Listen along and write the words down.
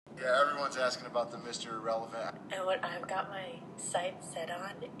Yeah, everyone's asking about the Mr. Irrelevant. And what I've got my sights set on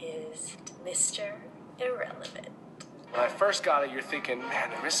is Mr. Irrelevant. When I first got it, you're thinking,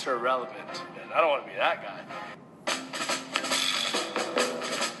 man, Mr. Irrelevant. And I don't want to be that guy.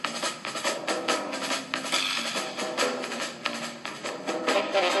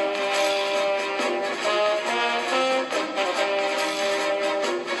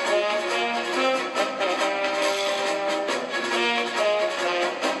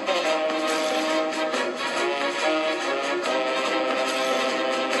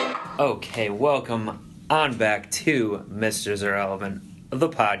 Okay, welcome on back to Misterz Irrelevant, the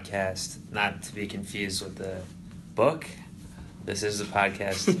podcast, not to be confused with the book. This is the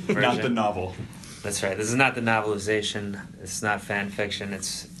podcast version. Not the novel. That's right. This is not the novelization. It's not fan fiction.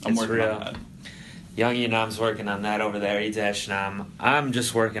 It's working real. on that. Young Enam's working on that over there. E-Nam. I'm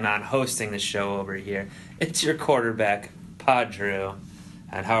just working on hosting the show over here. It's your quarterback, Pod Drew.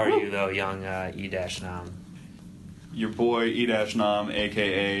 And how are you, though, young E-Nam? Your boy E-Nam,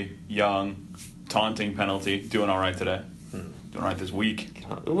 a.k.a. Young, taunting penalty, doing all right today. Doing all right this week.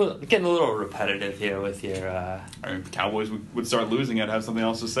 Getting a little repetitive here with your... I mean, Cowboys would start losing, I'd have something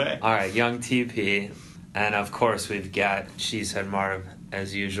else to say. All right, young TP. And, of course, we've got Cheesehead Marv,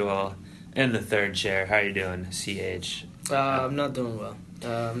 as usual, in the third chair. How you doing, CH? I'm not doing well.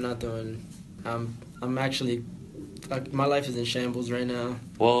 I'm actually... my life is in shambles right now.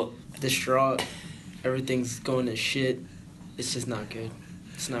 Well... Distraught. Everything's going to shit. It's just not good.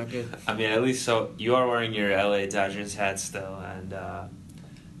 It's not good. I mean, at least so you are wearing your LA Dodgers hat still, and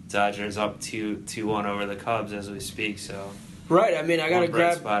Dodgers up 2-1 over the Cubs as we speak. So right. I mean, I gotta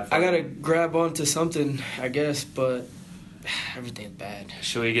grab onto something, I guess, but everything's bad.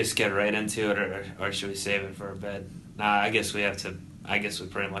 Should we just get right into it, or should we save it for a bit? Nah, I guess we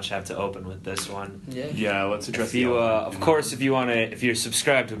pretty much have to open with this one. Yeah. Let's address of course, if you're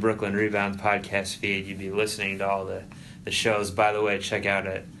subscribed to Brooklyn Rebound podcast feed, you'd be listening to all the shows. By the way, check out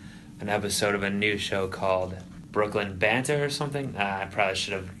an episode of a new show called Brooklyn Banter or something. I probably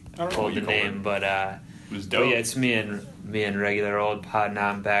should have pulled the name, but it was dope. But yeah, it's me and regular old Pod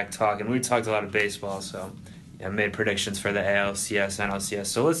Nam back talking. We talked a lot of baseball, so I made predictions for the ALCS, NLCS.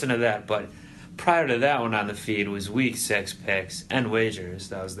 So listen to that, but. Prior to that one on the feed was Week 6 Picks and Wagers.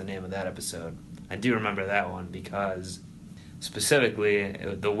 That was the name of that episode. I do remember that one because specifically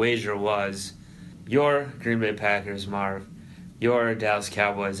the wager was your Green Bay Packers, Marv, your Dallas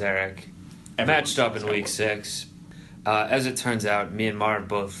Cowboys, Eric, matched up in Week 6. As it turns out, me and Marv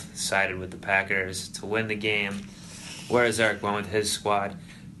both sided with the Packers to win the game, whereas Eric went with his squad.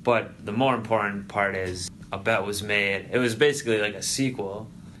 But the more important part is a bet was made. It was basically like a sequel.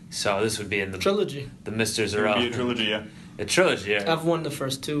 So this would be in the trilogy. The Misterz Irrelevant. It would be a trilogy, yeah. A trilogy, yeah. I've won the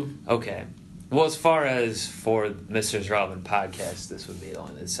first two. Okay. Well, as far as for Misterz Irrelevant podcast, this would be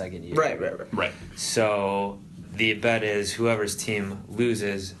only the second year. Right. So the bet is whoever's team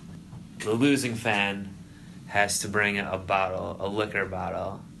loses, the losing fan has to bring a liquor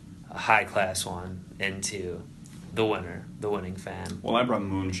bottle, a high-class one, into the winning fan. Well, I brought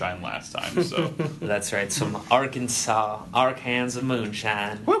moonshine last time, so... That's right, some Arkansas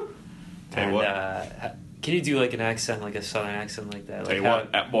moonshine. Whoop! Tell you what. Can you do like an accent, like a southern accent like that? Tell you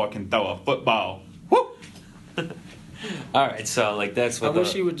what, that boy can throw a football. Whoop! All right, so like that's what I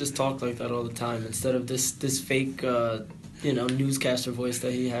wish he would just talk like that all the time instead of this fake, newscaster voice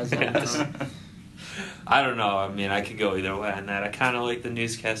that he has all the time. I don't know. I mean, I could go either way on that. I kind of like the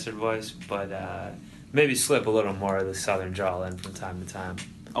newscaster voice, but... maybe slip a little more of the southern drawl in from time to time.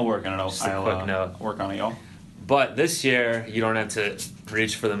 I'll work on it. Just a quick note. Work on it, y'all. But this year, you don't have to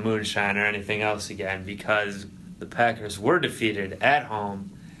reach for the moonshine or anything else again because the Packers were defeated at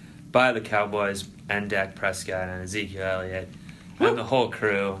home by the Cowboys and Dak Prescott and Ezekiel Elliott and the whole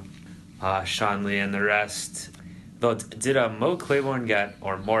crew, Sean Lee and the rest. Though, did Mo Claiborne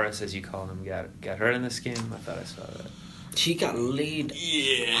or Morris, as you call him, got hurt in this game? I thought I saw that. He got laid.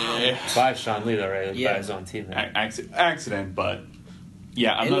 Yeah. By Sean Lee, though, right? Yeah. By his own team. Right? Accident, but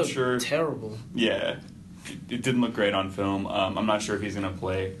yeah, I'm not sure. Terrible. Yeah, it didn't look great on film. I'm not sure if he's going to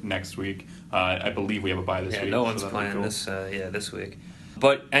play next week. I believe we have a bye this week. Yeah, no one's playing this week.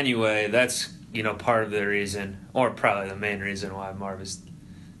 But anyway, that's part of the reason, or probably the main reason why Marv is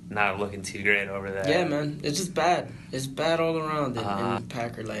not looking too great over there. Yeah, man, it's just bad. It's bad all around in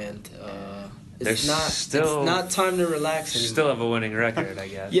Packerland. It's not time to relax anymore. Still have a winning record, I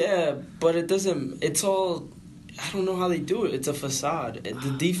guess. Yeah, but it doesn't. It's all. I don't know how they do it. It's a facade.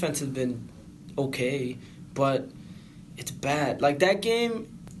 The defense has been okay, but it's bad. Like that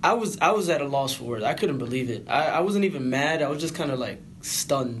game, I was at a loss for words. I couldn't believe it. I wasn't even mad. I was just kind of like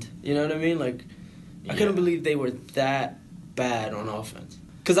stunned. You know what I mean? Like I couldn't believe they were that bad on offense.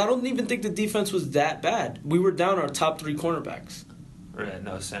 Because I don't even think the defense was that bad. We were down our top 3 cornerbacks. Right,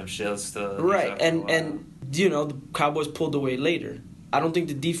 no, Sam Shields still. Right, and the Cowboys pulled away later. I don't think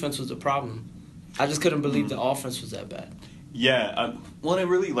the defense was the problem. I just couldn't believe the offense was that bad. Yeah, well, it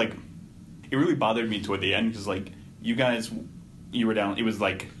really bothered me toward the end because you were down. It was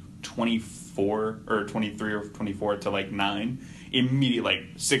 24 or 23 or 24 to 9.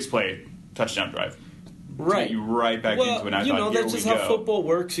 Immediate 6-play touchdown drive. Right. Get you right back into it. And I thought, that's just how football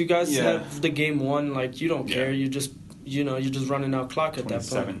works. You guys have the game won. You don't care. Yeah. You're just running out clock at that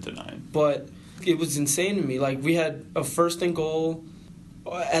point. 27-9. But it was insane to me. We had a 1st and goal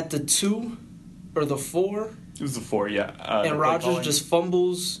at the 2 or the 4. It was the 4, yeah. And Rodgers just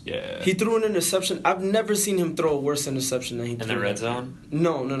fumbles. Yeah. He threw an interception. I've never seen him throw a worse interception than he threw. In the red zone?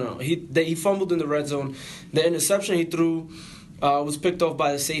 No. He fumbled in the red zone. The interception he threw was picked off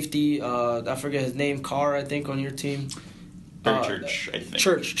by the safety. I forget his name. Carr, I think, on your team. Church, I think.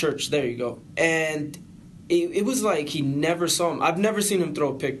 Church. There you go. And it was like he never saw him. I've never seen him throw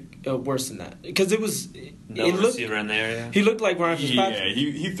a pick worse than that. Because it was... receiver in the area? He looked like Ryan Fitzpatrick.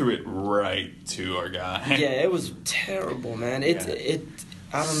 Yeah, he threw it right to our guy. Yeah, it was terrible, man. I don't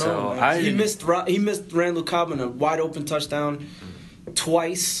know, So, man. He missed Randall Cobb in a wide open touchdown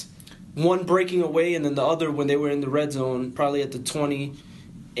twice. One breaking away, and then the other when they were in the red zone, probably at the 20,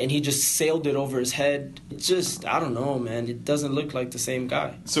 and he just sailed it over his head. I don't know, man. It doesn't look like the same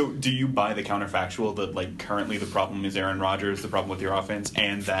guy. So do you buy the counterfactual that currently the problem is Aaron Rodgers, the problem with your offense,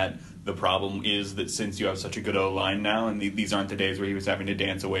 and that the problem is that since you have such a good O-line now, and these aren't the days where he was having to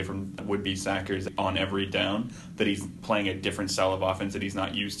dance away from would-be sackers on every down, that he's playing a different style of offense that he's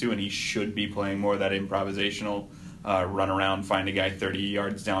not used to, and he should be playing more of that improvisational run around, find a guy 30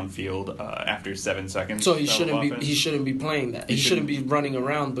 yards downfield after 7 seconds. So he shouldn't be playing that. He shouldn't be running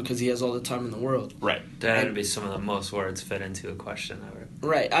around because he has all the time in the world. Right. That would be some of the most words fit into a question ever.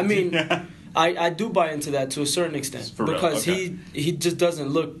 Right. I mean, I do buy into that to a certain extent because okay. he just doesn't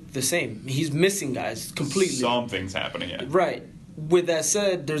look the same. He's missing guys completely. Something's happening. Yeah. Right. With that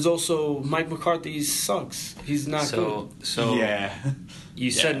said, there's also Mike McCarthy sucks. He's not good. So yeah. You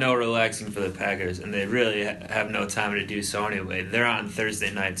said no relaxing for the Packers, and they really have no time to do so anyway. They're on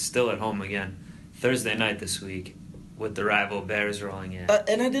Thursday night, still at home again. Thursday night this week, with the rival Bears rolling in.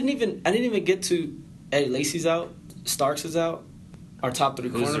 And I didn't even get to Eddie Lacy's out, Starks is out, our top 3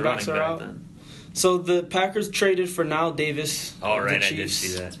 cornerbacks are out. Then? So the Packers traded for Nile Davis. All right, the I did Chiefs.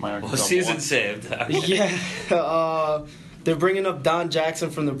 see that. Well, season saved. Okay. Yeah. They're bringing up Don Jackson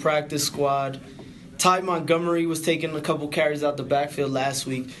from the practice squad. Ty Montgomery was taking a couple carries out the backfield last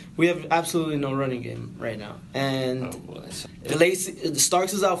week. We have absolutely no running game right now. And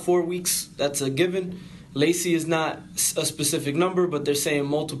Starks is out 4 weeks. That's a given. Lacy is not a specific number, but they're saying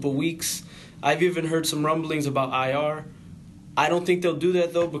multiple weeks. I've even heard some rumblings about IR. I don't think they'll do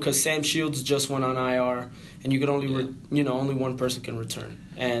that, though, because Sam Shields just went on IR, and you can only only one person can return.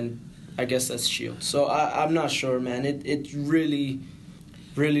 And I guess that's Shields. So I'm not sure, man. It's really,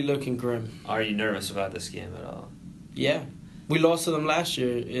 really looking grim. Are you nervous about this game at all? Yeah. We lost to them last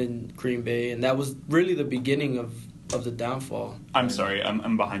year in Green Bay, and that was really the beginning of the downfall. I'm sorry.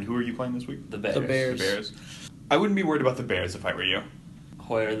 I'm behind. Who are you playing this week? The Bears. The Bears. The Bears. I wouldn't be worried about the Bears if I were you.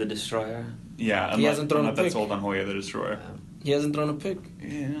 Hoyer the Destroyer. Yeah, He hasn't thrown I'm a not that pick. sold on Hoyer the Destroyer. He hasn't thrown a pick.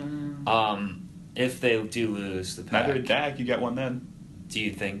 Yeah. If they do lose the Neither Pack, did Dak. You got one then. do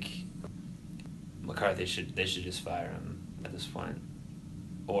you think McCarthy should just fire him at this point?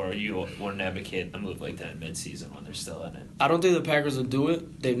 Or you wouldn't advocate a move like that mid-season when they're still in it? I don't think the Packers will do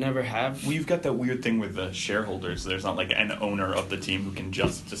it. They've never have. Well, you've got that weird thing with the shareholders. There's not an owner of the team who can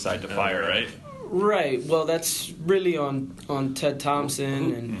just decide to fire, right? Right. Well, that's really on Ted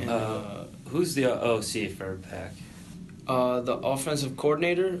Thompson and Who's the OC for Pack? the offensive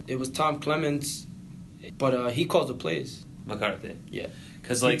coordinator. It was Tom Clements, but he called the plays. McCarthy. Yeah.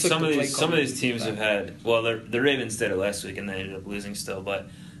 Because He took some the of play these calling teams have had the Ravens did it last week and they ended up losing still, but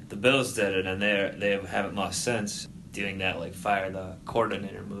the Bills did it and they haven't lost since doing that fire the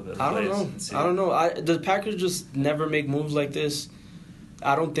coordinator move. At the I don't know. The Packers just never make moves like this.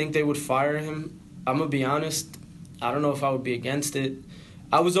 I don't think they would fire him. I'm gonna be honest. I don't know if I would be against it.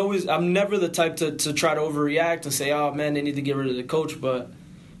 I'm never the type to try to overreact and say, oh man, they need to get rid of the coach, but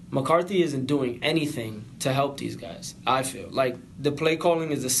McCarthy isn't doing anything to help these guys. I feel like the play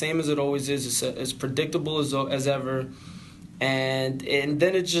calling is the same as it always is. It's as predictable as ever, and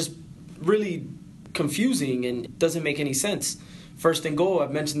then it's just really confusing and it doesn't make any sense. First and goal,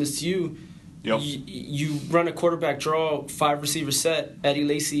 I've mentioned this to you. Yep. You run a quarterback draw, 5 receiver set. Eddie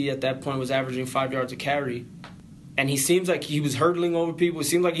Lacy at that point was averaging 5 yards a carry, and he seems like he was hurdling over people. It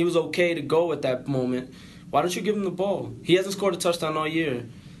seemed like he was okay to go at that moment. Why don't you give him the ball? He hasn't scored a touchdown all year.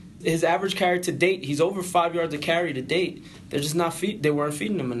 His average carry to date, he's over 5 yards a carry to date. They're just not they weren't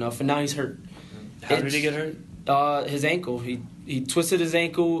feeding him enough, and now he's hurt. How did he get hurt? His ankle. He twisted his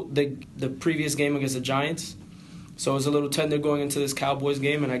ankle the previous game against the Giants, so it was a little tender going into this Cowboys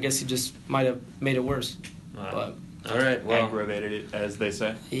game, and I guess he just might have made it worse. But all right, well, aggravated it, as they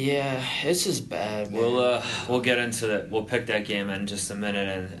say. Yeah, it's just bad, man. We'll get into that. We'll pick that game in just a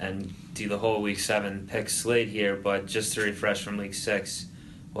minute and do the whole Week 7 pick slate here. But just to refresh from Week 6,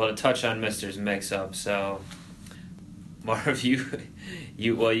 we'll touch on Mister's mix-up. So, Marv, you're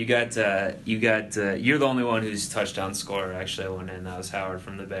the only one who's touchdown scorer actually went in. That was Howard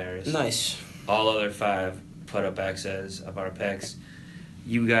from the Bears. Nice. All other 5 put up X's of our picks.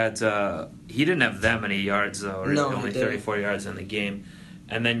 You got he didn't have that many yards though, really. No, Only 34 yards in the game.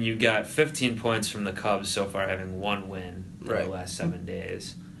 And then you got 15 points from the Cubs so far, having one win in the last 7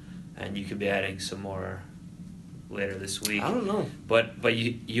 days. And you could be adding some more later this week. I don't know. But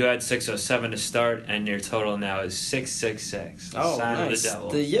you had 607 to start, and your total now is 666. Oh, Sign nice. of the devil.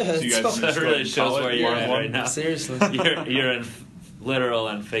 So you guys That really shows where you're at right now. Seriously. You're in literal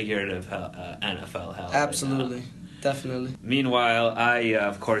and figurative NFL hell. Absolutely. Right now. Definitely. Meanwhile, I,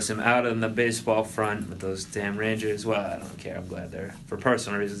 of course, am out on the baseball front with those damn Rangers. Well, I don't care. I'm glad for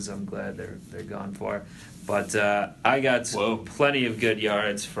personal reasons, I'm glad they're gone for. But I got plenty of good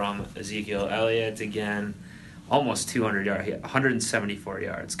yards from Ezekiel Elliott again. Almost 200 yards, 174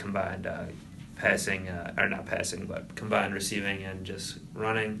 yards combined passing, or not passing, but combined receiving and just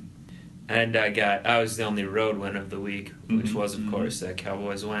running. And I was the only road win of the week, which was, of course, that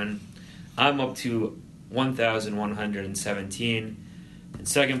Cowboys win. I'm up to 1,117 in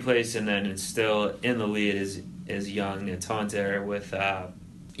second place, and then it's still in the lead is Young Taunter with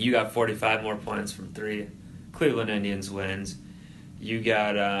you got 45 more points from 3. Cleveland Indians wins. You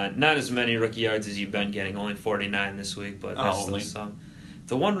got not as many rookie yards as you've been getting, only 49 this week, but that's still some.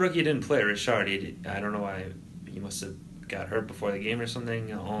 The one rookie didn't play, Richard. I don't know why. He must have got hurt before the game or something.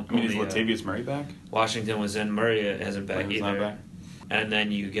 Is Latavius Murray back? Washington was in. Murray hasn't back either. Not back. And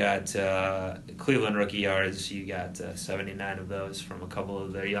then you got Cleveland rookie yards. You got 79 of those from a couple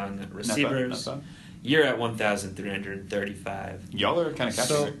of their young receivers. Not bad. You're at 1,335. Y'all are kind of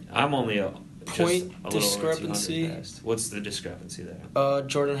catching it. I'm only a Point little discrepancy. over 200 past. What's the discrepancy there?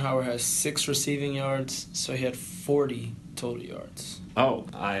 Jordan Howard has 6 receiving yards, so he had 40 total yards. Oh,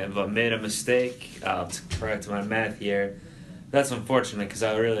 I have made a mistake. To correct my math here. That's unfortunate because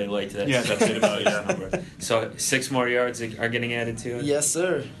I really liked that. Yeah, that's it about number. So 6 more yards are getting added to it? Yes,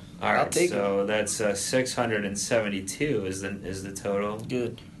 sir. All right, I'll take so that's 672 is the total.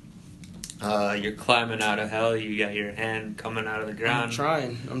 Good. You're climbing out of hell. You got your hand coming out of the ground.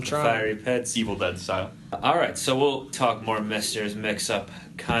 I'm trying. Fiery pits. Evil Dead style. All right, so we'll talk more Mister's mix-up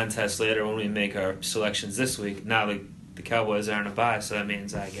contest later when we make our selections this week. Now the Cowboys are on a bye, so that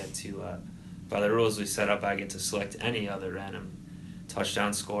means I get to, by the rules we set up, I get to select any other random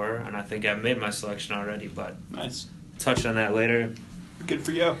touchdown scorer, and I think I've made my selection already, but nice. Touch on that later. Good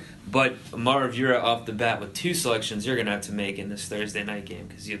for you. But Marv, you're off the bat with 2 selections you're going to have to make in this Thursday night game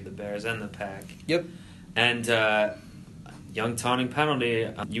because you have the Bears and the Pack. Yep. And young taunting penalty,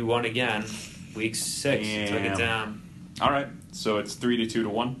 you won again. Week 6, you took it down. All right, so it's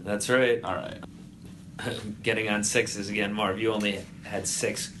 3-2-1. That's right. All right. Getting on 6s again, Marv. You only had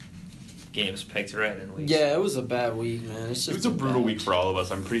 6 games picked right in week. Yeah, it was a bad week, man. It was a brutal week for all of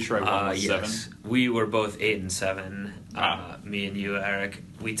us. I'm pretty sure I won with 7. We were both 8-7. Me and you, Eric.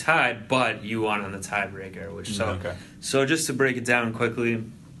 We tied, but you won on the tiebreaker. So just to break it down quickly,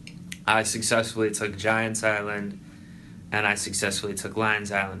 I successfully took Giants Island, and I successfully took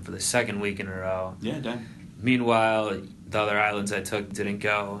Lions Island for the 2nd week in a row. Yeah, dang. Meanwhile, the other islands I took didn't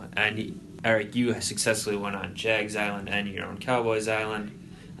go, and Eric, you successfully went on Jags Island and your own Cowboys Island.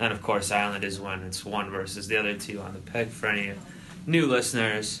 And, of course, Island is when it's 1 versus the other 2 on the pick for any new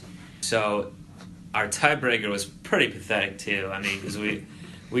listeners. So our tiebreaker was pretty pathetic, too. I mean, because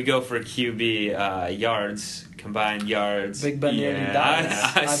we go for QB yards, combined yards. Big Ben nearly died.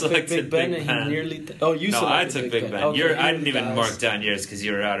 I selected Big Ben. And he nearly you selected I took Big Ben. Okay, I didn't even mark down yours because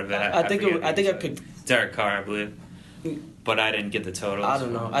you were out of it. I think I picked Derek Carr, I believe. But I didn't get the totals. I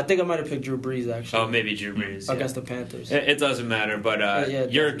don't know. I think I might have picked Drew Brees, actually. Oh, maybe Drew Brees. Against the Panthers. It doesn't matter,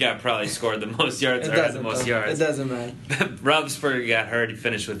 but your guy probably scored the most yards or had the most yards. It doesn't matter. Roethlisberger got hurt. He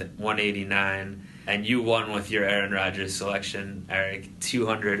finished with 189. And you won with your Aaron Rodgers selection, Eric.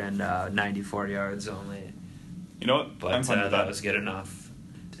 294 yards only. You know what? But that was good enough.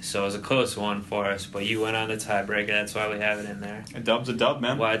 So it was a close one for us. But you went on the tiebreaker. That's why we have it in there. A dub's a dub,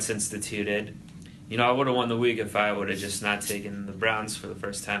 man. Why it's instituted. You know, I would have won the week if I would have just not taken the Browns for the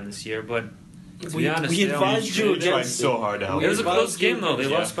first time this year, but To be honest, we they advised you They tried against so it. hard to help. It was a Why close would you- game though. They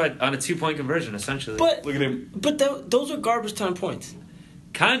Yeah. lost on a 2-point conversion essentially. But Look at him. those are garbage time points.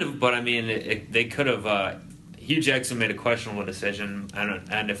 Kind of, but I mean, they could have. Hugh Jackson made a questionable decision,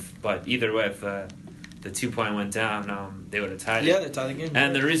 but either way, if the 2-point went down, they would have tied Yeah, it. they tied the game.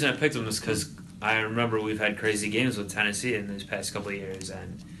 And the reason I picked them was because I remember we've had crazy games with Tennessee in these past couple of years,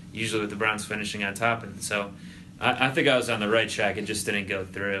 and usually with the Browns finishing on top, and so I think I was on the right track. It just didn't go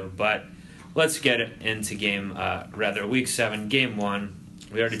through. But let's get into Week 7, Game 1.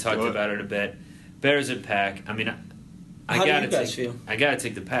 We already talked about it a bit. Bears at Pack. I mean, How do you guys feel? I gotta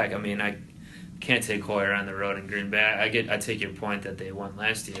take the Pack. I mean, I can't take Hoyer on the road in Green Bay. I take your point that they won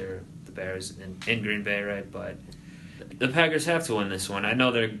last year, the Bears in Green Bay, right? But the Packers have to win this one. I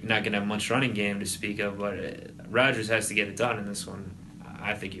know they're not gonna have much running game to speak of, but Rodgers has to get it done in this one.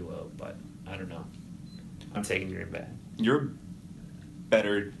 I think he will, but I don't know. I'm taking Green Bay. You're a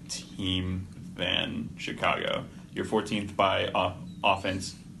better team than Chicago. You're 14th by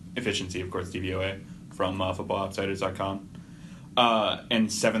offense efficiency, of course, DVOA from FootballOutsiders.com. And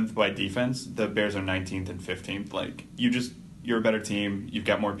 7th by defense. The Bears are 19th and 15th. Like, you're a better team. You've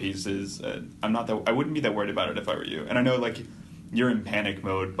got more pieces. I wouldn't be that worried about it if I were you. And I know, like, you're in panic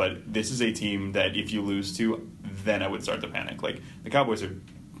mode, but this is a team that if you lose to, then I would start to panic. Like, the Cowboys are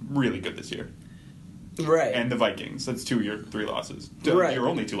really good this year. Right. And the Vikings. That's 2 of your 3 losses. Right. Your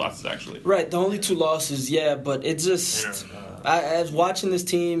only 2 losses, actually. Right, the only 2 losses, yeah, but it just... I was watching this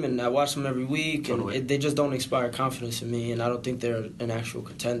team, and I watch them every week, and Totally. they just don't inspire confidence in me, and I don't think they're an actual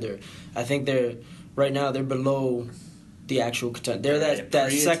contender. I think right now, they're below the actual contender. They're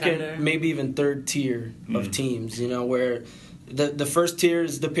that second, maybe even third tier of teams, where the first tier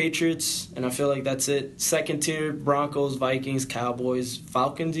is the Patriots, and I feel like that's it. Second tier, Broncos, Vikings, Cowboys,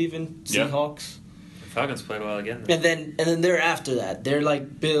 Falcons even, Yeah. Seahawks. Falcons played well again. And then they're after that. They're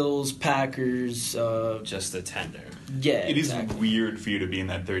like Bills, Packers. Just a tender. Yeah, It is exactly. weird for you to be in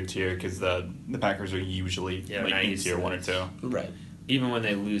that third tier because the Packers are usually not in used tier to 1 or this. 2. Right. Even when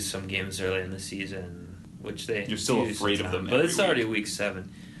they lose some games early in the season, which You're still do afraid of sometimes. them But every it's already Week 7.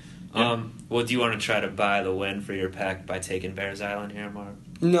 Yeah. Well, do you want to try to buy the win for your Pack by taking Bears Island here, Mark?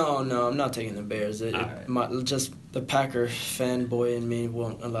 No, I'm not taking the Bears. Alright. Just the Packer fanboy in me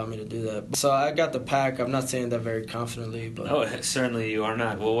won't allow me to do that. So I got the Pack. I'm not saying that very confidently, but No, certainly you are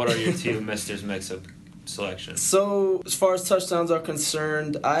not. Well, what are your 2 Mister's mix-up selections? So as far as touchdowns are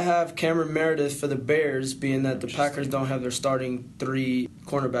concerned, I have Cameron Meredith for the Bears, being that the Packers don't have their starting 3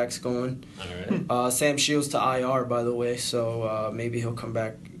 cornerbacks going. All right. Sam Shields to IR, by the way, so maybe he'll come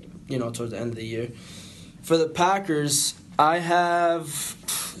back, towards the end of the year. For the Packers, I have...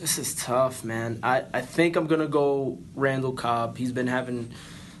 This is tough, man. I think I'm going to go Randall Cobb. He's been having...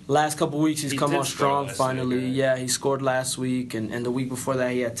 Last couple weeks, he's He come did on score strong last finally. week, right? Yeah, he scored last week, and the week before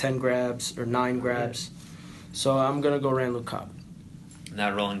that, he had 10 grabs or 9 grabs. So I'm going to go Randall Cobb.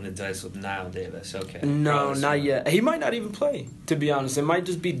 Not rolling the dice with Niall Davis. Okay. No, Probably not smart. yet. He might not even play, to be honest. It might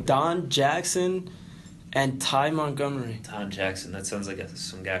just be Don Jackson and Ty Montgomery. Tom Jackson. That sounds like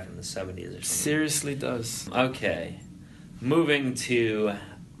some guy from the 70s or something. Seriously does. Okay. Moving to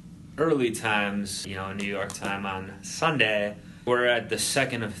early times, New York time on Sunday. We're at the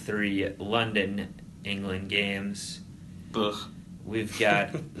second of 3 London, England games. Ugh. We've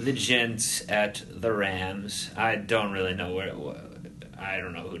got the Gents at the Rams. I don't really know I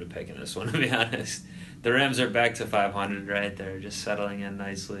don't know who to pick in this one, to be honest. The Rams are back to 500, right? They're just settling in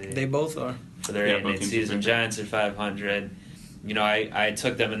nicely. They both are. For their 8-8 both teams season. are Giants are 500. I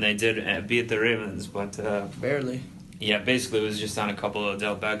took them and they did beat the Ravens, but Barely. yeah, basically it was just on a couple of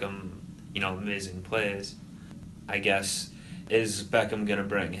Odell Beckham, amazing plays. I guess, is Beckham going to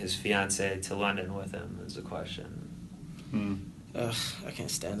bring his fiancée to London with him is the question. Ugh, I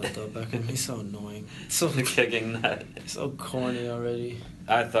can't stand Odell Beckham. He's so annoying. So Kicking that. so corny already.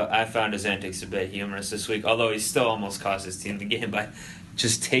 I found his antics a bit humorous this week, although he still almost cost his team the game by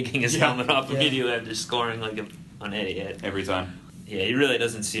just taking his helmet off immediately after scoring like an idiot. Every time. Yeah, he really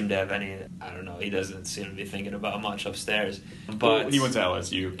doesn't seem to have any. I don't know. He doesn't seem to be thinking about much upstairs. But Well, he went to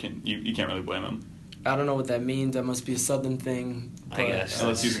LSU. You can't really blame him. I don't know what that means. That must be a Southern thing. I but, guess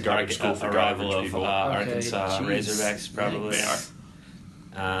LSU's a garbage school for a rival garbage of people. Arkansas jeez. Razorbacks, probably. They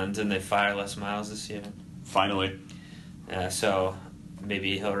are. And didn't they fire Les Miles this year? Finally. So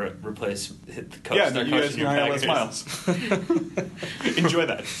maybe he'll replace the coach. Yeah, their you coach guys in can the hire Les Packers. Miles. Enjoy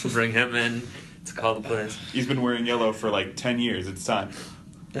that. Bring him in to call the plays. He's been wearing yellow for like 10 years. It's time.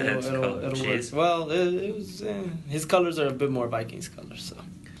 It's color It'll work. cheese. Well, it was his colors are a bit more Vikings colors, so.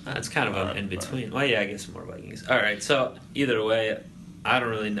 It's kind of Alright, in between. Well, yeah, I guess more Vikings. All right, so either way, I don't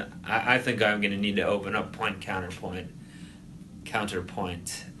really know. I think I'm going to need to open up point counterpoint.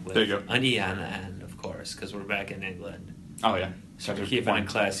 counterpoint with There you go. an E on the end, of course, because we're back in England. Oh yeah. So we're keeping it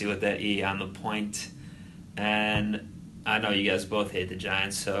classy with that E on the point. And I know you guys both hate the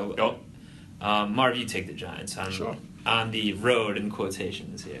Giants, so Marv, you take the Giants on the road in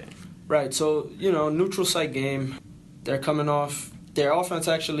quotations here. Right, so, neutral site game. They're coming off. Their offense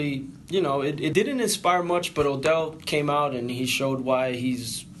actually, it didn't inspire much, but Odell came out and he showed why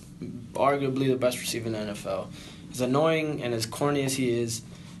he's arguably the best receiver in the NFL. As annoying and as corny as he is,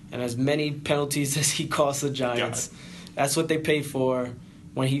 and as many penalties as he costs the Giants, that's what they pay for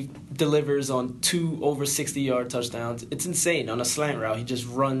when he delivers on 2 over 60-yard touchdowns. It's insane. On a slant route, he just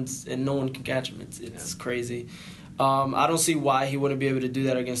runs and no one can catch him. It's crazy. I don't see why he wouldn't be able to do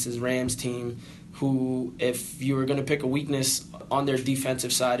that against his Rams team, who, if you were going to pick a weakness on their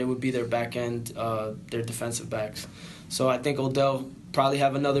defensive side, it would be their back end, their defensive backs. So I think Odell probably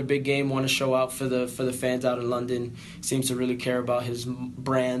have another big game, want to show out for the fans out in London. Seems to really care about his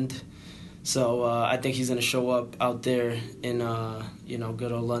brand. So I think he's going to show up out there in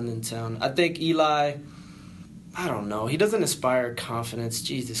good old London town. I think Eli, I don't know. He doesn't inspire confidence.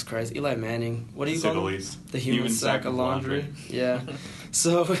 Jesus Christ. Eli Manning. What do you call him? The human sack of laundry. Yeah.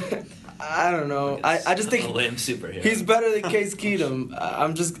 So I don't know. I just think a lame superhero. He's better than Case Keenum.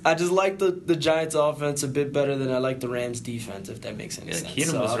 I just like the Giants offense a bit better than I like the Rams defense, if that makes any sense.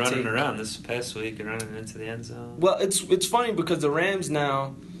 Keenum was running around this past week and running into the end zone. Well, it's funny because the Rams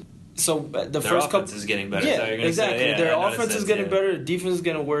now. So their first offense is getting better. Yeah, exactly. Yeah, their offense is getting better. The defense is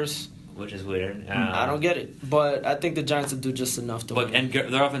getting worse. Which is weird. I don't get it, but I think the Giants will do just enough to win. And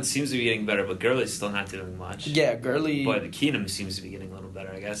their offense seems to be getting better, but Gurley's still not doing much. Yeah, Gurley. But Keenum seems to be getting a little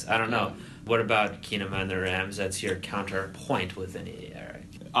better, I guess. I don't know. What about Keenum and the Rams? That's your counterpoint with any, Eric.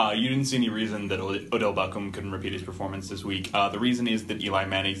 You didn't see any reason that Odell Beckham couldn't repeat his performance this week. The reason is that Eli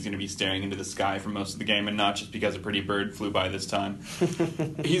Manning is going to be staring into the sky for most of the game, and not just because a pretty bird flew by this time.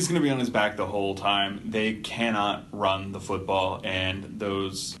 He's going to be on his back the whole time. They cannot run the football, and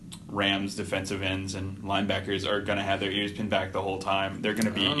those Rams defensive ends and linebackers are going to have their ears pinned back the whole time. They're going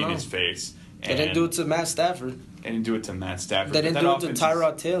to be in his face. They didn't do it to Matt Stafford. They didn't do it to Matt Stafford. They didn't do it to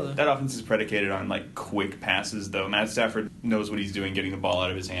Tyrod Taylor. That offense is predicated on quick passes, though. Matt Stafford knows what he's doing, getting the ball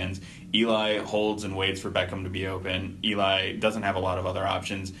out of his hands. Eli holds and waits for Beckham to be open. Eli doesn't have a lot of other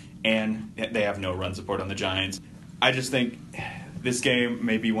options, and they have no run support on the Giants. I just think this game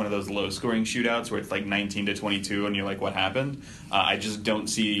may be one of those low-scoring shootouts where it's 19-22, and you're like, what happened? I just don't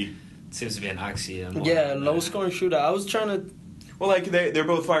see... It seems to be an oxymoron. Yeah, low-scoring shootout. I was trying to... Well, they're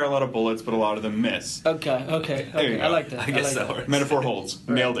both fire a lot of bullets, but a lot of them miss. Okay. I like that. I guess that works. Metaphor holds.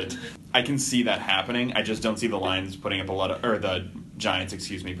 Right. Nailed it. I can see that happening. I just don't see the Lions putting up the Giants,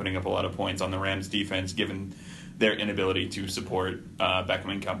 putting up a lot of points on the Rams defense, given their inability to support Beckham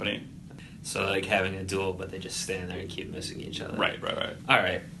and company. So having a duel, but they just stand there and keep missing each other. Right. All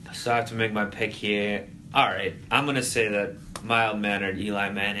right. So I have to make my pick here. All right. I'm going to say that mild-mannered Eli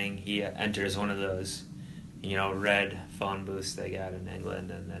Manning, he enters one of those, red phone booths they got in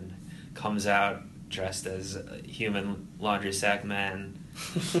England, and then comes out dressed as a human laundry sack man,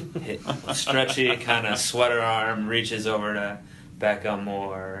 stretchy kind of sweater arm, reaches over to Beckham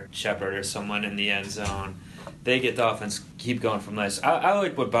or Shepard or someone in the end zone. They get the offense, keep going from last. I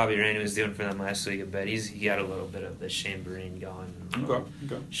like what Bobby Rainey was doing for them last week a bit. He got a little bit of the Shane Vereen going. Okay.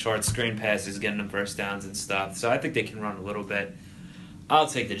 Short screen passes, getting them first downs and stuff. So I think they can run a little bit. I'll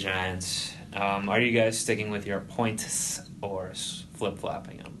take the Giants. Are you guys sticking with your points or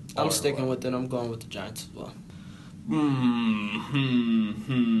flip-flopping them? I'm sticking with it. I'm going with the Giants as well.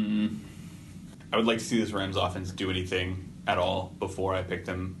 I would like to see this Rams offense do anything at all before I pick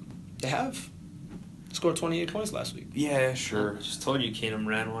them. They have. Scored 28 points last week. Yeah, sure. Just told you Keenum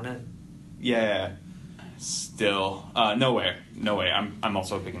ran one in. Yeah. Still. No way. I'm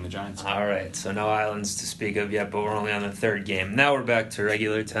also picking the Giants. All right, so no islands to speak of yet, but we're only on the third game. Now we're back to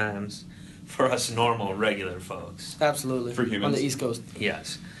regular times for us normal, regular folks. Absolutely. For humans. On the East Coast.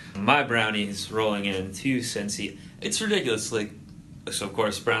 Yes. My Brownies rolling in to Cincy. It's ridiculous. So, of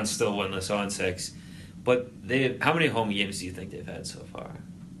course, Browns still winless 0-6. But how many home games do you think they've had so far?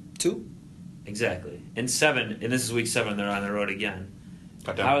 2. Exactly. And 7, and this is week 7, they're on the road again.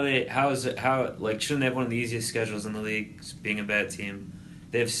 Shouldn't they have one of the easiest schedules in the league, being a bad team?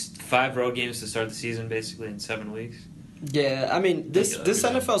 They have 5 road games to start the season, basically, in 7 weeks. Yeah, I mean, this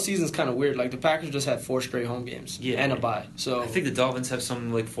NFL season is kind of weird. The Packers just had 4 straight home games and a bye. So I think the Dolphins have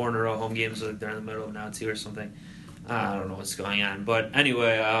some 4 in a row home games they're in the middle of now too or something. I don't know what's going on, but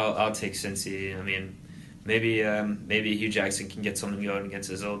anyway, I'll take Cincy. I mean, maybe Hugh Jackson can get something going against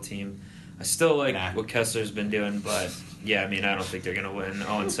his old team. I still like Nah. what Kessler's been doing, but yeah, I mean, I don't think they're gonna win.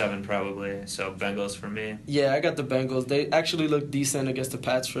 0-7 probably. So Bengals for me. Yeah, I got the Bengals. They actually looked decent against the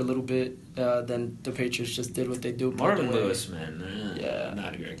Pats for a little bit. Then the Patriots just did what they do. Marvin Lewis, man. Yeah.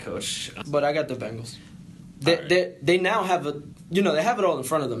 Not a great coach. But I got the Bengals. Alright. They now have they have it all in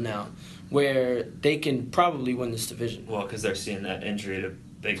front of them now, where they can probably win this division. Well, because they're seeing that injury to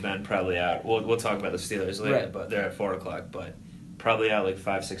Big Ben probably out. We'll talk about the Steelers later, Right. but they're at 4:00. But probably out like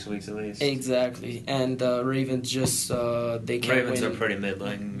 5-6 weeks at least. Exactly, and Ravens just they can't Ravens win. are pretty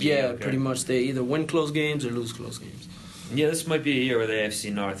middling. Yeah, mediocre. pretty much. They either win close games or lose close games. Yeah, this might be a year where the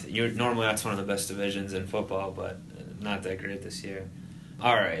AFC North. Normally that's one of the best divisions in football, but not that great this year.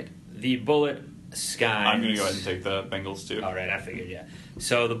 All right, the Bullet Skins. I'm going to go ahead and take the Bengals too. All right, I figured, yeah.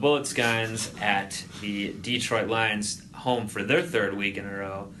 So the Bullet Skins at the Detroit Lions, home for their third week in a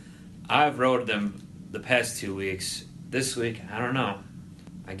row. I've rode them the past 2 weeks. This week, I don't know.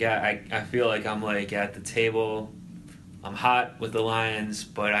 I feel like I'm like at the table. I'm hot with the Lions,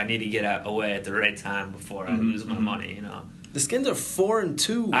 but I need to get away at the right time before I lose my money. You know. The Skins are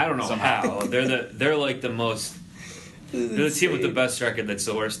 4-2. I don't know Somehow. how. They're like the most. They're the team with the best record. That's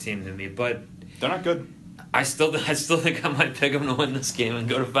the worst team to me, but They're not good. I still think I might pick them to win this game and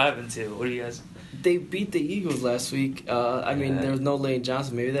go to 5-2. What do you guys? They beat the Eagles last week. I mean, Yeah. there was no Lane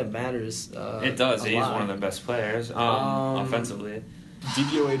Johnson. Maybe that matters. It does. a He's lot. one of their best players offensively.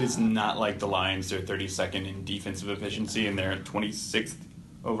 DVOA is not like the Lions. They're 32nd in defensive efficiency, and they're 26th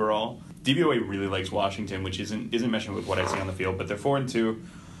overall. DVOA really likes Washington, which isn't meshing with what I see on the field. But they're 4-2.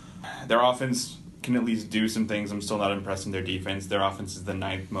 Their offense can at least do some things. I'm still not impressed in their defense. Their offense is the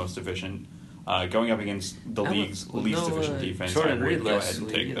 9th most efficient. Going up against the league's least efficient defense, I Jordan would Reed go last ahead and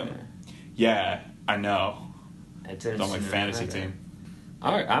week take either. them. Yeah, I know. It's It's on my fantasy team.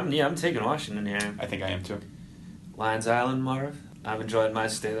 All right, I'm taking Washington here. I think I am too. Lions Island, Marv. I've enjoyed my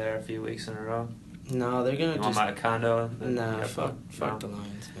stay there a few weeks in a row. No, they're gonna You want just my condo? nah. Yeah, Fuck no. the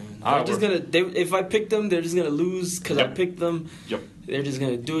Lions, man. All They're right, just gonna. If I pick them, they're just gonna lose because I Yep. picked them. Yep. They're just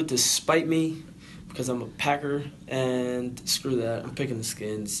gonna do it to spite me because I'm a Packer, and screw that. I'm picking the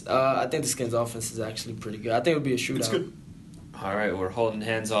Skins. I think the Skins' offense is actually pretty good. I think it would be a shootout. It's good. All right, we're holding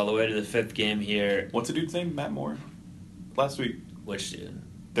hands all the way to the 5th game here. What's the dude's name? Matt Moore. Last week, Which dude?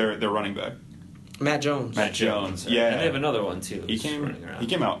 they're running back. Matt Jones. Matt Jones. And Yeah. they have another one too. He who's came. running around. He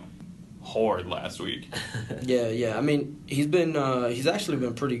came out hard last week. Yeah. I mean, he's actually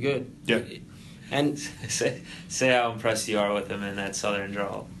been pretty good. Yeah. And say how impressed you are with him in that Southern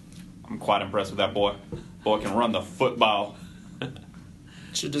drawl. I'm quite impressed with that boy. Boy can run the football.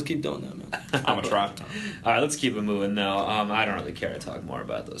 should just keep doing that, man. I'm gonna try. All right, let's keep it moving though. I don't really care to talk more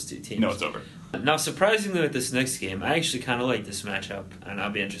about those two teams. No, it's over. Now, surprisingly, with this next game, I actually kind of like this matchup, and I'll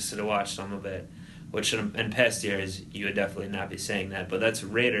be interested to watch some of it. Which in past years you would definitely not be saying that, but that's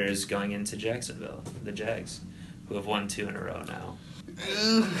Raiders going into Jacksonville, the Jags, who have won 2 in a row now.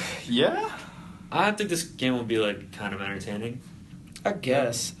 Yeah. I think this game will be like kind of entertaining I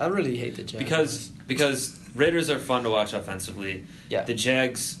guess. I really hate the Jags. because Raiders are fun to watch offensively. Yeah. The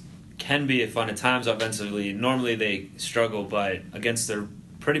Jags can be fun at times offensively. Normally they struggle, but against their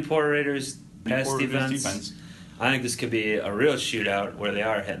pretty poor Raiders pass Poor Raiders defense, I think this could be a real shootout where they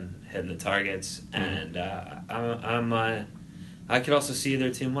are hitting the targets, and I could also see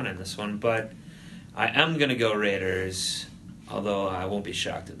their team winning this one, but I am gonna go Raiders. Although I won't be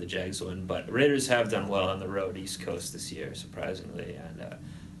shocked if the Jags win, but Raiders have done well on the road East Coast this year, surprisingly, and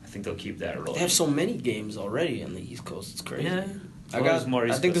I think they'll keep that rolling. They have so many games already on the East Coast. It's crazy. Yeah,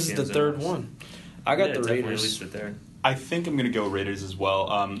 I think this is the third one. I got the At Raiders. least the third. I think I'm going to go Raiders as well.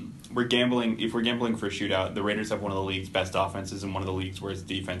 We're gambling. If we're gambling for a shootout, the Raiders have one of the league's best offenses and one of the league's worst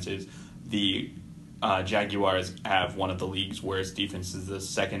defenses. The Jaguars have one of the league's worst defenses, the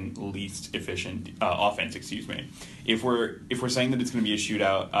second least efficient offense. Excuse me. If we're saying that it's going to be a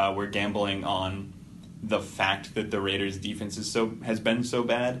shootout, we're gambling on the fact that the Raiders' defense has been so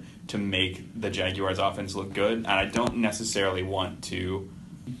bad to make the Jaguars' offense look good, and I don't necessarily want to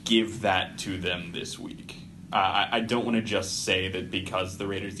give that to them this week. I don't want to just say that because the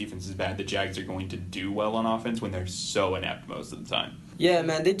Raiders' defense is bad, the Jags are going to do well on offense when they're so inept most of the time. Yeah,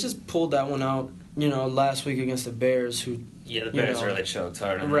 man, they just pulled that one out, last week against the Bears, who... Yeah, the Bears really choked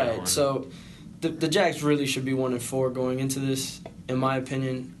hard on that Right, one. so the Jags really should be 1-4 going into this, in my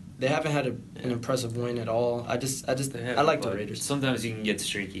opinion. They haven't had an impressive win at all. I like the Raiders. Sometimes you can get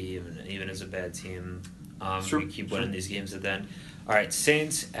streaky even as a bad team. Sure, You keep winning these games at the end. All right,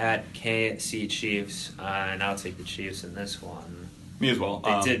 Saints at KC Chiefs, and I'll take the Chiefs in this one. Me as well.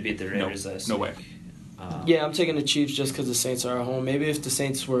 They did beat the Raiders last no week. way. Yeah, I'm taking the Chiefs just because the Saints are at home. Maybe if the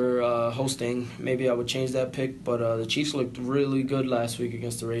Saints were hosting, maybe I would change that pick. But the Chiefs looked really good last week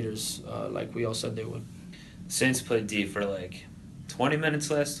against the Raiders, like we all said they would. Saints played D for like 20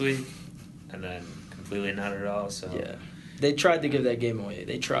 minutes last week, and then completely not at all. So Yeah, they tried to give that game away.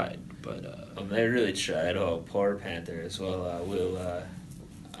 They tried, but they really tried. Oh, poor Panthers. Well,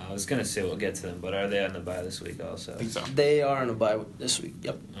 I was gonna say we'll get to them, but are they on the bye this week also? I think so. they are on a bye this week.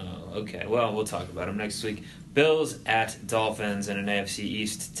 Yep. Oh, okay. Well, we'll talk about them next week. Bills at Dolphins in an AFC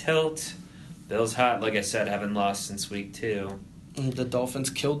East tilt. Bills hot, like I said, haven't lost since week 2. The Dolphins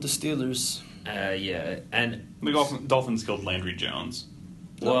killed the Steelers. Yeah, and The Dolphins killed Landry Jones.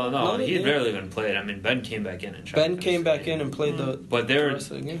 no, they he didn't. barely even played. I mean, Ben came back in and tried. Ben to came finish back the in game. and played But they the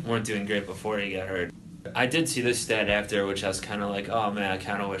rest of the game. weren't doing great before he got hurt. I did see this stat after, which I was kind of like, oh man, I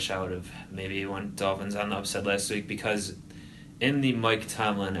kind of wish I would have maybe went Dolphins on the upset last week, because in the Mike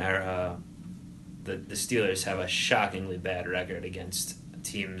Tomlin era, the Steelers have a shockingly bad record against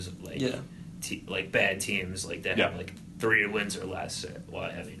teams like Yeah. like bad teams like that have like 3 wins or less. Well,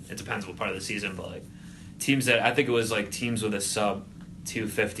 I mean, it depends what part of the season, but like teams that I think it was like teams with a sub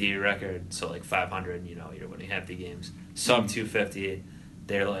 250 record, so like 500, you're winning happy games. Sub 250,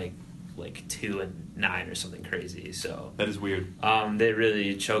 they're like 2-9 or something crazy. So That is weird. they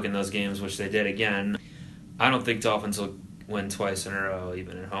really choke in those games, which they did again. I don't think Dolphins will win twice in a row,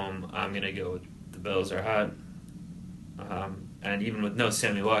 even at home. I'm gonna go with the Bills are hot, and even with no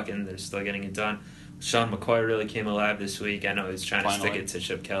Sammy Watkins, they're still getting it done. Sean McCoy really came alive this week. I know he's trying to stick it to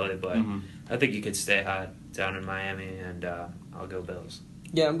Chip Kelly, but I think you could stay hot down in Miami, and I'll go Bills.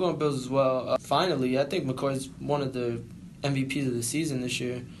 Yeah, I'm going Bills as well. Finally, I think McCoy's one of the MVPs of the season this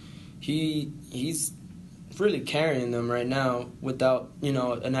year. He's really carrying them right now without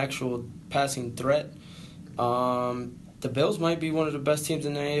an actual passing threat. The Bills might be one of the best teams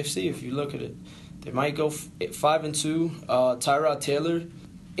in the AFC if you look at it. They might go 5-2. Tyrod Taylor,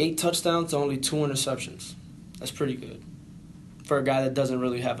 8 touchdowns, only 2 interceptions. That's pretty good for a guy that doesn't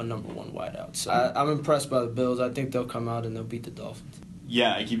really have a number 1 wideout. So I'm impressed by the Bills. I think they'll come out and they'll beat the Dolphins.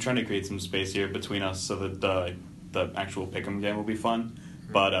 Yeah, I keep trying to create some space here between us so that the actual pick'em game will be fun.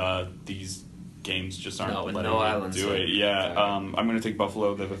 But these games just aren't No, with letting no me islands do here. it. Yeah, Sorry. I'm going to take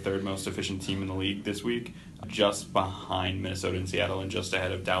Buffalo. They're the 3rd most efficient team in the league this week, just behind Minnesota and Seattle, and just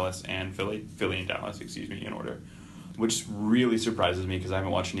ahead of Dallas and Philly and Dallas, in order. Which really surprises me because I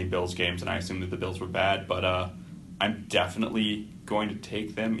haven't watched any Bills games, and I assumed that the Bills were bad. But I'm definitely going to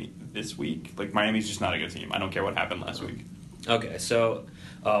take them this week. Like, Miami's just not a good team. I don't care what happened last week. Okay, so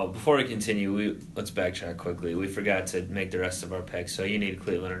before we continue, let's backtrack quickly. We forgot to make the rest of our picks. So you need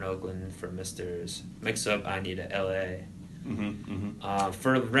Cleveland and Oakland for Misterz mix-up. I need a LA.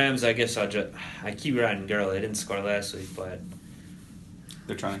 For Rams, I guess I keep riding Gurley. They didn't score last week, but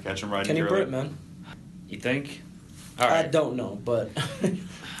They're trying to catch him right Kenny in Britt, man. you think? All right. I don't know, but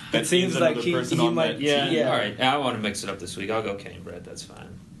That it seems like he might. Yeah, all right. I want to mix it up this week. I'll go Kenny Britt. That's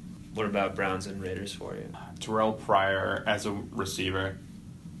fine. What about Browns and Raiders for you? Terrell Pryor as a receiver,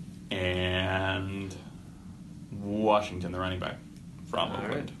 and Washington, the running back from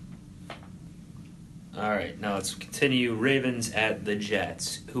Oakland. All right, now let's continue. Ravens at the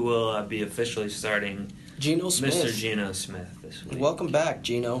Jets. Who will be officially starting Geno Smith. Mr. Geno Smith this week? Welcome back,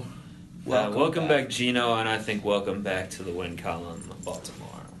 Geno. Welcome back, Geno, and I think welcome back to the win column, Baltimore.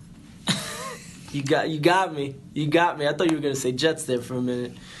 You got me. I thought you were gonna say Jets there for a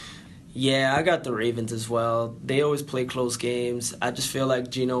minute. Yeah, I got the Ravens as well. They always play close games. I just feel like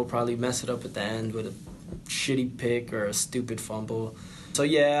Geno will probably mess it up at the end with a shitty pick or a stupid fumble. So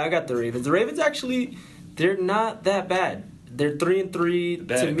yeah, I got the Ravens. The Ravens actually, they're not that bad. They're 3-3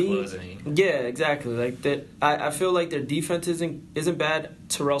 Bad to at me. closing. Yeah, exactly. Like that, I feel like their defense isn't bad.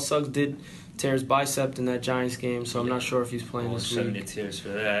 Terrell Suggs did tear his bicep in that Giants game, so I'm not sure if he's playing Almost this 70 week. tears for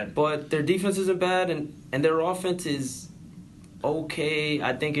that. But their defense isn't bad, and their offense is okay.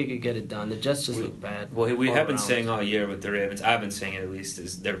 I think it could get it done. The Jets just look bad. Well, we all have been around. saying all year with the Ravens, I've been saying it at least,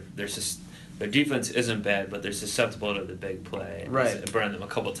 is their defense isn't bad, but they're susceptible to the big play. Right. It burned them a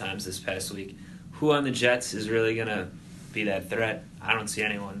couple times this past week. Who on the Jets is really going to be that threat? I don't see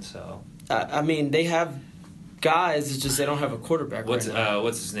anyone, so. I mean, they have guys. It's just they don't have a quarterback What's right now.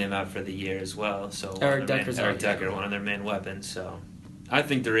 what's his name out for the year as well? So Eric Decker's Eric out. Decker, one of their main weapons. So I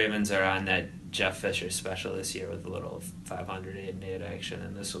think the Ravens are on that Jeff Fisher special this year with a little 500 8-8 action,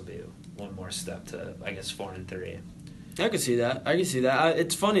 and this will be one more step to, I guess, 4-3. I can see that.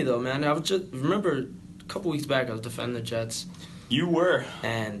 It's funny though, man. I was just remember a couple weeks back I was defending the Jets, You were.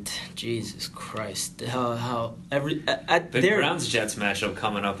 And Jesus Christ, how every Big Browns-Jets matchup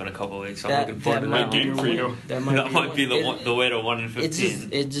coming up in a couple of weeks. I'm looking forward to might that be one. for you. That Might be the way to 1-15.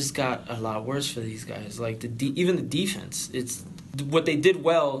 It just got a lot worse for these guys. Like even the defense, it's what they did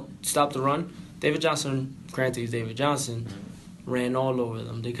well. Stop the run. David Johnson, granted he's David Johnson, ran all over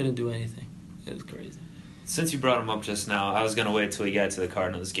them. They couldn't do anything. It was crazy. Since you brought him up just now, I was going to wait till we got to the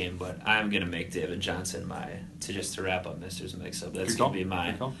Cardinals game, but I'm going to make David Johnson to wrap up Mister's mix-up. That's going to be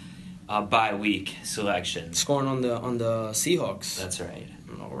my bye-week selection. Scoring on the Seahawks. That's right.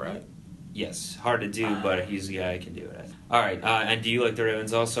 All right. Yes, hard to do, but he's the guy who can do it. All right, and do you like the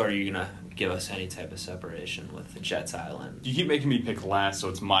Ravens also, or are you going to give us any type of separation with the Jets Island? You keep making me pick last, so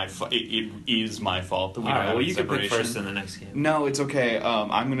it's my it is my fault that we All don't right, have well, any you can separation. pick first in the next game. No, it's okay.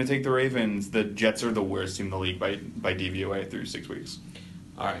 I'm going to take the Ravens. The Jets are the worst team in the league by DVOA through 6 weeks.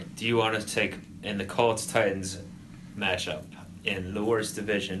 All right, do you want to take in the Colts-Titans matchup in the worst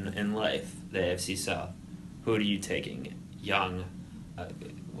division in life, the AFC South? Who are you taking? Young,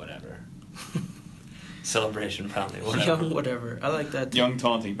 whatever. Celebration penalty, whatever. Young, whatever. I like that. Young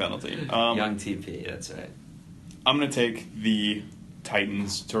taunting penalty. Young TP, that's right. I'm going to take the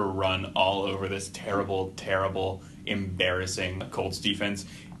Titans to run all over this terrible, terrible, embarrassing Colts defense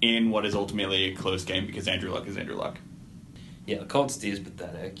in what is ultimately a close game because Andrew Luck is Andrew Luck. Yeah, the Colts D is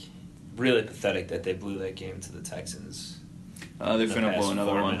pathetic. Really pathetic that they blew that game to the Texans. They're finna blow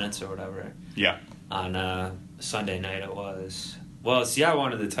another 4 one. minutes or whatever. Yeah. On Sunday night it was. Well, see, I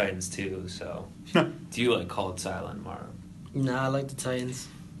wanted the Titans too, so. Do you like Colts Island, Mara? Nah, I like the Titans.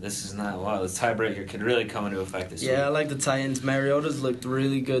 This is not, wow, this tiebreaker could really come into effect this week. Yeah, I like the Titans. Mariota's looked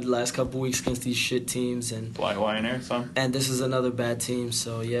really good last couple weeks against these shit teams, and Fly Hawaiian Air, son. and this is another bad team.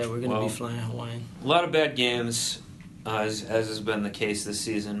 So yeah, we're gonna be flying Hawaiian. A lot of bad games, as has been the case this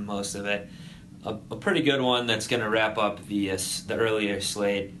season, most of it. A pretty good one that's going to wrap up the earlier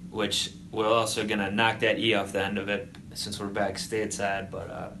slate, which we're also going to knock that E off the end of it since we're back stateside.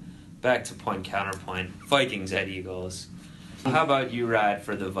 But back to point counterpoint, Vikings at Eagles. How about you ride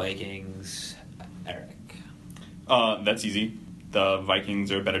for the Vikings, Eric? That's easy. The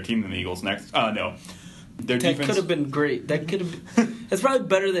Vikings are a better team than the Eagles next. No. Their That defense could have been great. That could have been. That's probably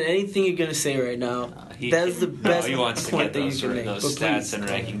better than anything you're gonna say right now. That's the best he wants to point get that you can make. those But stats please. and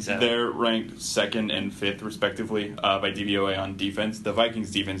rankings out. They're ranked 2nd and 5th, respectively, by DVOA on defense. The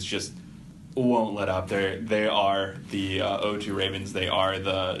Vikings defense just won't let up. They are the 0-2 Ravens. They are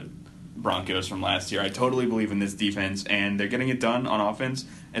the Broncos from last year. I totally believe in this defense, and they're getting it done on offense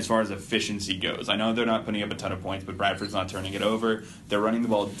as far as efficiency goes. I know they're not putting up a ton of points, but Bradford's not turning it over. They're running the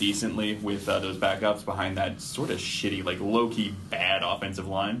ball decently with those backups behind that sort of shitty, like low-key bad offensive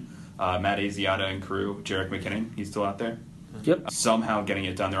line. Matt Asiata and crew, Jerick McKinnon, he's still out there. Yep. Somehow getting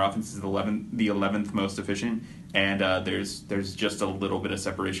it done. Their offense is the 11th most efficient, and there's just a little bit of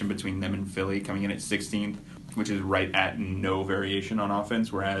separation between them and Philly coming in at 16th, which is right at no variation on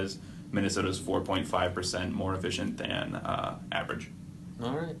offense, whereas Minnesota's 4.5% more efficient than average.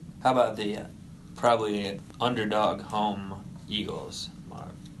 All right. How about the probably underdog home Eagles,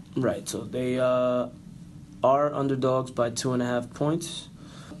 Mark? Right. So they are underdogs by 2.5 points.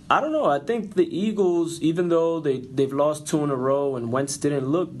 I don't know. I think the Eagles, even though they've lost 2 in a row and Wentz didn't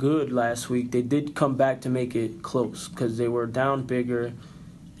look good last week, they did come back to make it close because they were down bigger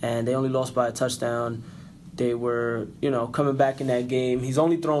and they only lost by a touchdown. They were, coming back in that game. He's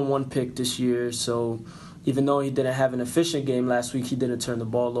only thrown 1 pick this year, so even though he didn't have an efficient game last week, he didn't turn the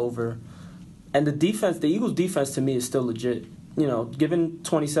ball over. And the defense, the Eagles' defense to me is still legit. Giving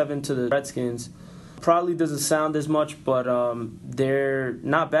 27 to the Redskins probably doesn't sound as much, but they're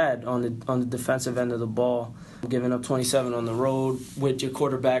not bad on the defensive end of the ball. Giving up 27 on the road with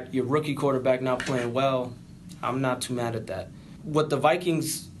your rookie quarterback not playing well, I'm not too mad at that. What the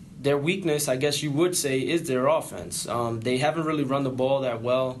Vikings, their weakness, I guess you would say, is their offense. They haven't really run the ball that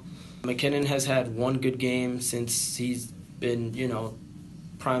well. McKinnon has had 1 good game since he's been,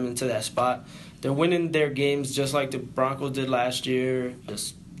 priming to that spot. They're winning their games just like the Broncos did last year.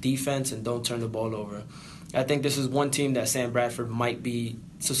 Just defense and don't turn the ball over. I think this is one team that Sam Bradford might be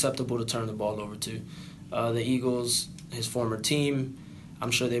susceptible to turn the ball over to. The Eagles, his former team, I'm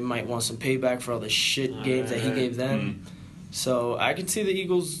sure they might want some payback for all the shit games that he gave them. So I can see the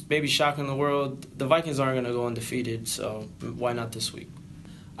Eagles maybe shocking the world. The Vikings aren't going to go undefeated, so why not this week?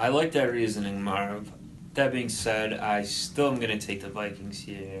 I like that reasoning, Marv. That being said, I still am going to take the Vikings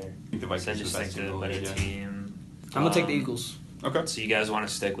here. I think the Vikings I just think they're the better team. I'm going to take the Eagles. Okay. So you guys want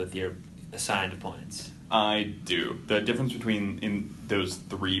to stick with your assigned points? I do. The difference between in those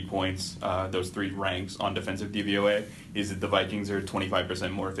 3 points, those 3 ranks on defensive DVOA, is that the Vikings are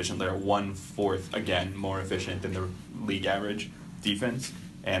 25% more efficient. They're 1/4 again more efficient than the league average. defense,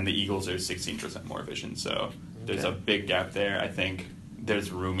 and the Eagles are 16% more efficient. So there's a Okay. big gap there. I think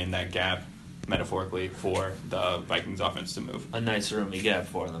there's room in that gap, metaphorically, for the Vikings offense to move. A nice roomy gap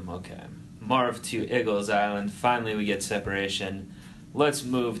for them. Okay. Marv to Eagles Island. Finally, we get separation. Let's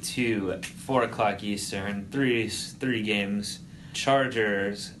move to 4 o'clock Eastern. Three games.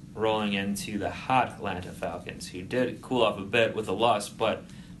 Chargers rolling into the hot Atlanta Falcons, who did cool off a bit with a loss, but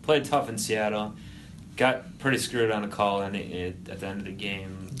played tough in Seattle. Got pretty screwed on a call at the end of the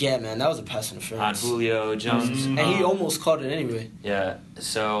game Yeah, man, that was a pass on interference. Julio Jones. And he almost caught it anyway. Yeah,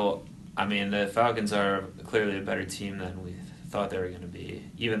 so, I mean, the Falcons are clearly a better team than we thought they were going to be,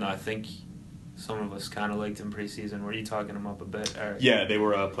 even though I think some of us kind of liked them preseason. Were you talking them up a bit, Eric? Yeah, they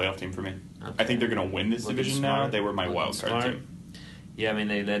were a playoff team for me. Okay. I think they're going to win this Looking division now. smart. They were my Looking wild card smart. team. Yeah, I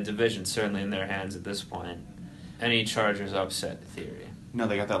mean, that division's certainly in their hands at this point. Any Chargers upset theory? No,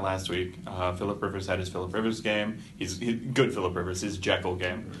 they got that last week. Phillip Rivers had his Phillip Rivers game. He's good Phillip Rivers, his Jekyll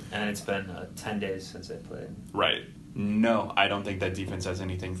game. And it's been 10 days since they played. Right. No, I don't think that defense has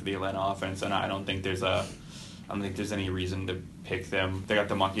anything for the Atlanta offense, and I don't think there's any reason to pick them. They got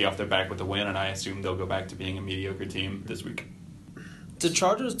the monkey off their back with the win, and I assume they'll go back to being a mediocre team this week. The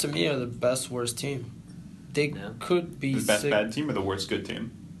Chargers, to me, are the best worst team. They Yeah. could be The best sick. bad team or the worst good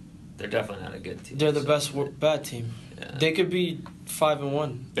team? They're definitely not a good team. They're the so- best bad team. Yeah. They could be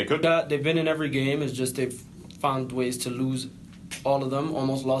 5-1. They could. They've been in every game. It's just they've found ways to lose all of them.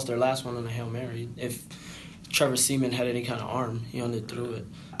 Almost lost their last one on a Hail Mary. If Trevor Seaman had any kind of arm, he only threw it.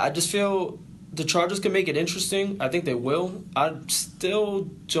 I just feel the Chargers can make it interesting. I think they will. I still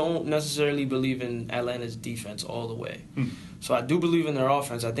don't necessarily believe in Atlanta's defense all the way. So I do believe in their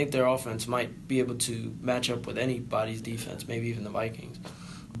offense. I think their offense might be able to match up with anybody's defense, maybe even the Vikings.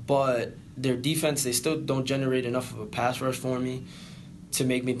 But their defense, they still don't generate enough of a pass rush for me to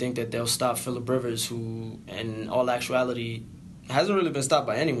make me think that they'll stop Phillip Rivers, who, in all actuality, hasn't really been stopped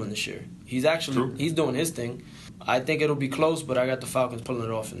by anyone this year. True. He's doing his thing. I think it'll be close, but I got the Falcons pulling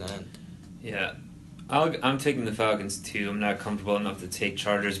it off in the end. Yeah. I'm taking the Falcons, too. I'm not comfortable enough to take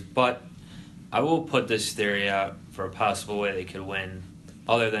Chargers, but I will put this theory out for a possible way they could win,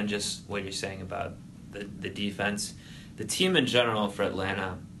 other than just what you're saying about the defense. The team in general for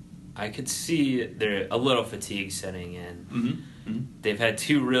Atlanta, I could see they're a little fatigue setting in. Mm-hmm. They've had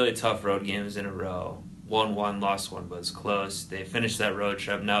 2 really tough road games in a row. Won one, lost one, but it's close. They finished that road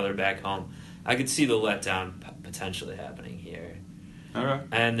trip. Now they're back home. I could see the letdown potentially happening here. All right.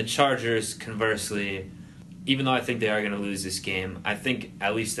 And the Chargers, conversely, even though I think they are going to lose this game, I think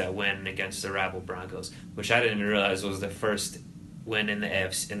at least that win against the rival Broncos, which I didn't even realize was their first win in the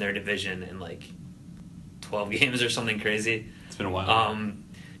AFC, in their division in like 12 games or something crazy. It's been a while.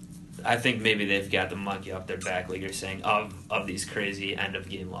 I think maybe they've got the monkey off their back, like you're saying, of these crazy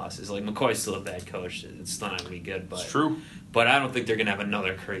end-of-game losses. Like, McCoy's still a bad coach. It's still not going to be good. But, It's true. But I don't think they're going to have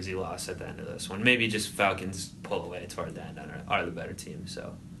another crazy loss at the end of this one. Maybe just Falcons pull away toward the end and are the better team.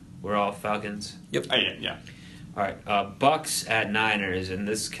 So we're all Falcons. Yep. Yeah. All right, Bucks at Niners, and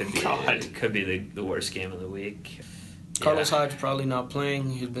this could be God. the worst game of the week. Carlos Yeah. Hyde's probably not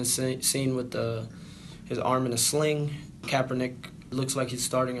playing. He's been seen with his arm in a sling. Kaepernick looks like he's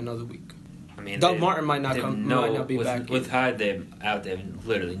starting another week. I mean, Doug Martin might not be with, back. With Hyde, they have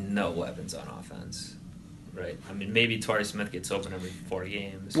literally no weapons on offense, right? I mean, maybe Torrey Smith gets open every 4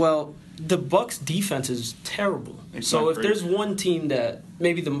 games. Well, the Bucks' defense is terrible. It's So not if great. there's one team that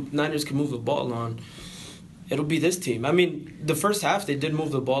maybe the Niners can move the ball on, it'll be this team. I mean, the first half they did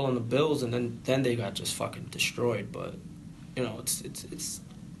move the ball on the Bills, and then they got just fucking destroyed. But it's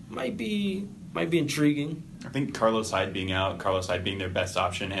might be intriguing. I think Carlos Hyde being their best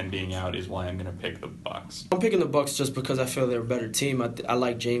option and being out is why I'm going to pick the Bucks. I'm picking the Bucks just because I feel they're a better team. I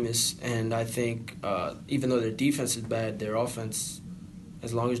like Gamez, and I think even though their defense is bad, their offense,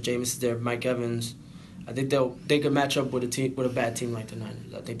 as long as Gamez is there, Mike Evans, I think they could match up with a bad team like the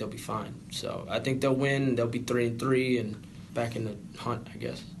Niners. I think they'll be fine. So I think they'll win. They'll be 3-3 and back in the hunt, I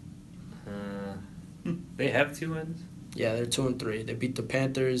guess. They have 2 wins. Yeah, they're 2-3. They beat the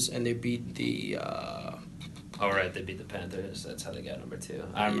Panthers and they beat the. Oh, right, they beat the Panthers. That's how they got number 2.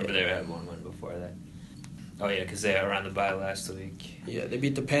 I remember they had 1 win before that. Oh, yeah, because they were on the bye last week. Yeah, they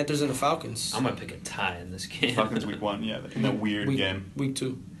beat the Panthers and the Falcons. I'm going to pick a tie in this game. Falcons week 1, yeah, in that weird game. Week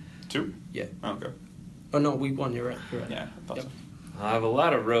 2. 2? Yeah. Oh, okay. Oh no, week 1. You're right. Yeah, I thought Yep. so. I have a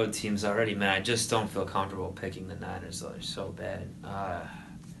lot of road teams already, man. I just don't feel comfortable picking the Niners, though. They're so bad.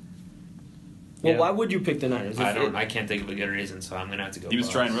 Well, why would you pick the Niners? I can't think of a good reason, so I'm going to have to go He was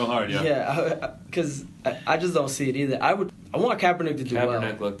Bucks. trying real hard, yeah. Yeah, because I just don't see it either. I want Kaepernick to do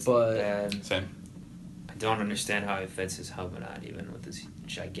Kaepernick well, looked but bad. Same. I don't understand how he fits his helmet on, even with his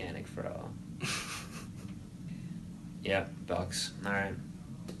gigantic fro. Yeah, Bucks. All right.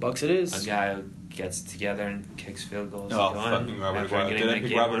 Bucks it is. A guy who gets together and kicks field goals. Oh, going fucking Robert after Aguayo. getting Did I that pick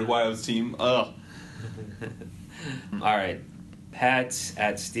game Robert winner. Aguayo's team? Ugh. All right. Pats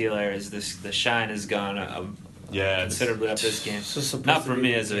at Steelers. The shine has gone Yeah, considerably up this game. This is supposed Not to for be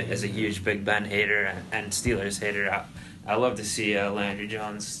me a as good a game. huge Big Ben hater and Steelers hater. I love to see Landry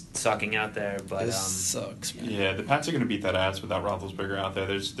Jones sucking out there, but This sucks, man. Yeah, the Pats are going to beat that ass without Roethlisberger out there.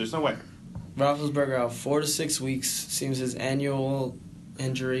 There's no way. Roethlisberger out 4 to 6 weeks. Seems his annual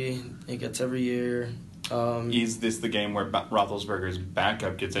injury he gets every year. Is this the game where Roethlisberger's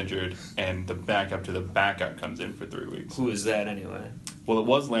backup gets injured and the backup to the backup comes in for 3 weeks? who is that anyway? Well, it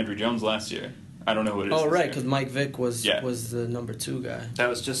was Landry Jones last year. I don't know who it is. Oh this right, year. because Mike Vick was Yeah. the number 2 guy. That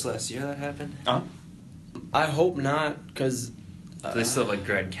was just last year that happened? Huh? I hope not, because They still have like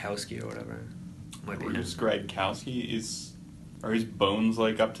Gradkowski or whatever. Might be him. Is Greg Kowski are his bones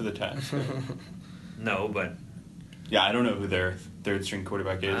like up to the task? No, but Yeah, I don't know who their third string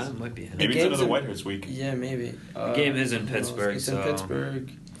quarterback is. might be him. Maybe it's game's another in- Whitehurst week. yeah, maybe. The game is in who knows? Pittsburgh, It's so- in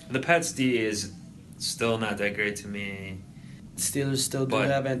Pittsburgh. The Pats D is still not that great to me. Steelers still do But-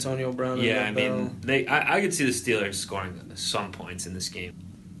 have Antonio Brown. and Yeah, I Lev mean, Bell. I could see the Steelers scoring some points in this game,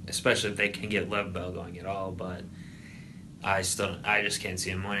 especially if they can get Lev Bell going at all. But I just can't see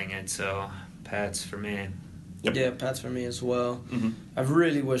him winning it. So Pats for me. Yep. Yeah, Pats for me as well. Mm-hmm. I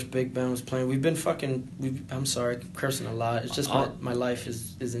really wish Big Ben was playing. I'm sorry, I'm cursing a lot. It's just my life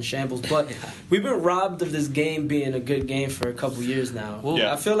is in shambles. But we've been robbed of this game being a good game for a couple years now. Well,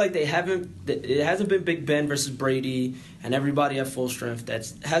 Yeah. I feel like it hasn't been Big Ben versus Brady and everybody at full strength.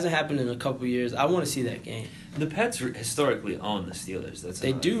 That hasn't happened in a couple years. I want to see that game. The Pats historically own the Steelers. That's They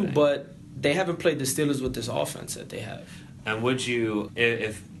another do, thing. but they haven't played the Steelers with this offense that they have. And would you,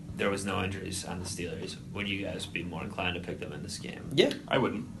 if there was no injuries on the Steelers, would you guys be more inclined to pick them in this game? Yeah, I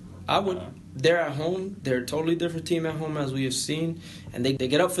wouldn't. I would. They're at home. They're a totally different team at home, as we have seen, and they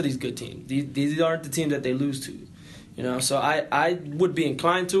get up for these good teams. These aren't the teams that they lose to, you know. So I would be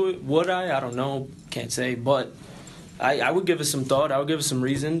inclined to it. Would I? I don't know. Can't say. But I would give it some thought. I would give it some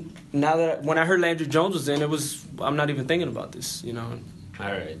reason. Now that when I heard Landry Jones was in, I'm not even thinking about this, you know. All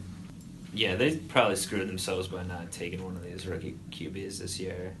right. Yeah, they probably screwed themselves by not taking one of these rookie QBs this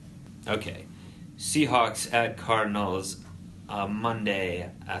year. Okay. Seahawks at Cardinals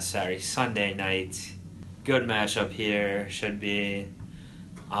Sunday night. Good matchup here. Should be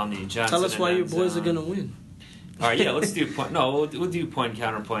Omni Johnson. Tell us why in your end boys are zone. gonna win. All right, yeah, let's do point. No, we'll do point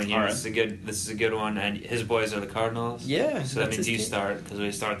counterpoint here. All right. This is a good one, and his boys are the Cardinals. Yeah, So that that's means his you team. start because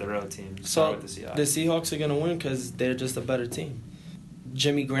we start the road team. So Start with the Seahawks. the Seahawks are gonna win because they're just a better team.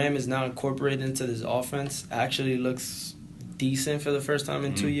 Jimmy Graham is now incorporated into this offense. Actually looks decent for the first time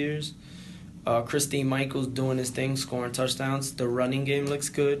in 2 years. Christine Michael's doing his thing, scoring touchdowns. The running game looks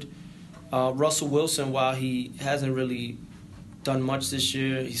good. Russell Wilson, while he hasn't really done much this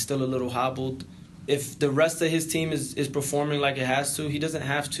year, he's still a little hobbled. If the rest of his team is performing like it has to, he doesn't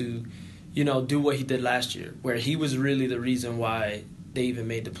have to, do what he did last year, where he was really the reason why they even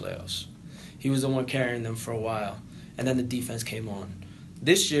made the playoffs. He was the one carrying them for a while, and then the defense came on.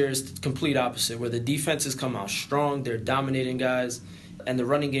 This year is the complete opposite, where the defenses come out strong, they're dominating guys, and the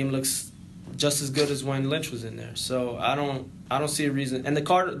running game looks just as good as when Lynch was in there. So I don't see a reason. And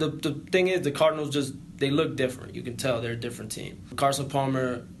the thing is, the Cardinals they look different. You can tell they're a different team. Carson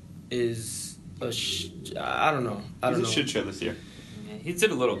Palmer is I don't know. He's a shit show this year. Yeah, he did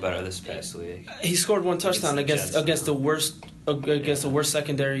a little better this past week. He scored one touchdown Against the Jets, against the worst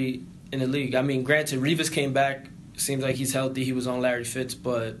secondary in the league. I mean, granted, Revis came back. Seems like he's healthy. He was on Larry Fitz,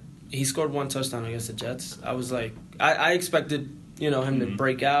 but he scored one touchdown against the Jets. I was like, I expected him to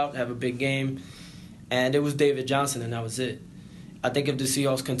break out, have a big game, and it was David Johnson, and that was it. I think if the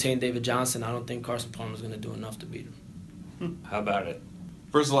Seahawks contain David Johnson, I don't think Carson Palmer's going to do enough to beat him. How about it?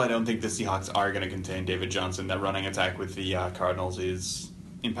 First of all, I don't think the Seahawks are going to contain David Johnson. That running attack with the Cardinals is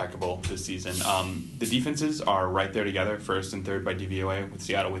impeccable this season. The defenses are right there together, first and third by DVOA, with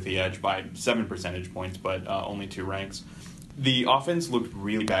Seattle with the edge by 7 percentage points, but only 2 ranks. The offense looked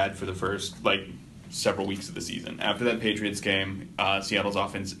really bad for the first, several weeks of the season. After that Patriots game, Arizona's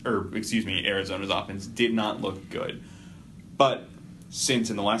offense did not look good. But since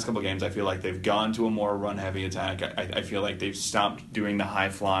in the last couple of games, I feel like they've gone to a more run-heavy attack. I feel like they've stopped doing the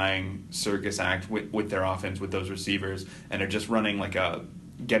high-flying circus act with their offense, with those receivers, and are just running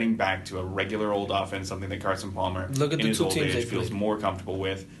getting back to a regular old offense, something that Carson Palmer Look at in the his two old teams age they feels played. more comfortable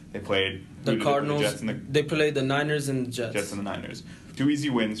with. They played The Cardinals, Jets and they played the Niners and the Jets and the Niners. 2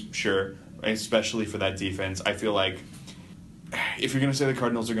 easy wins, sure, especially for that defense. I feel like if you're going to say the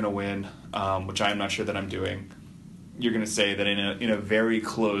Cardinals are going to win, which I'm not sure that I'm doing, you're going to say that in a very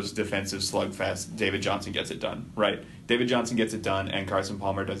close defensive slugfest, David Johnson gets it done, right? David Johnson gets it done, and Carson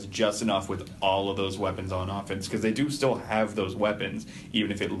Palmer does just enough with all of those weapons on offense, because they do still have those weapons,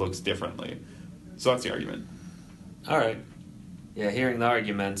 even if it looks differently. So that's the argument. All right. Yeah, hearing the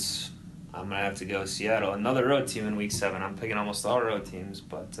arguments, I'm going to have to go Seattle. Another road team in Week 7. I'm picking almost all road teams,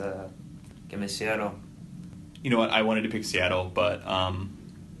 but give me Seattle. You know what? I wanted to pick Seattle, but...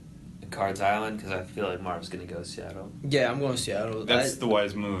 Cards Island, because I feel like Marv's going to go Seattle. Yeah, I'm going Seattle. That's the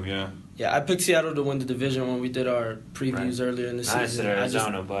wise move, yeah. Yeah, I picked Seattle to win the division when we did our previews earlier in the season. I said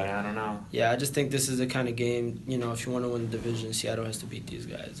Arizona, but I don't know. Yeah, I just think this is the kind of game, if you want to win the division, Seattle has to beat these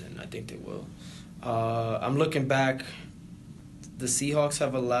guys, and I think they will. I'm looking back. The Seahawks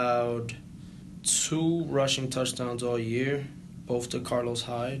have allowed 2 rushing touchdowns all year, both to Carlos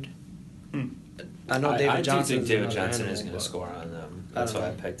Hyde. I know I do think David Johnson is going to score on them. That's why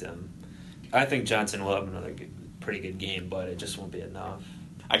I picked him. I think Johnson will have another pretty good game, but it just won't be enough.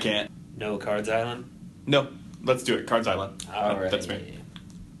 I can't. No Cards Island? No. Let's do it. Cards Island. All right. That's me.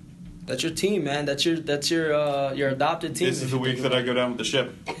 That's your team, man. That's your adopted team. This is the week that I go down with the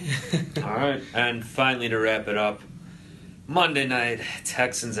ship. All right. And finally, to wrap it up, Monday night,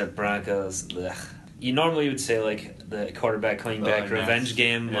 Texans at Broncos. Ugh. You normally would say, like, the quarterback coming back revenge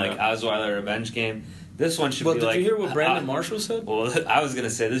game, like Osweiler revenge game. This one should be like... Did you hear what Brandon Marshall said? Well, I was going to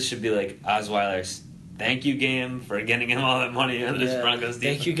say this should be like Osweiler's thank you game for getting him all that money on this Broncos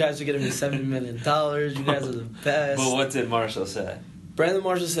team. Thank you guys for getting me $70 million. You guys are the best. But what did Marshall say? Brandon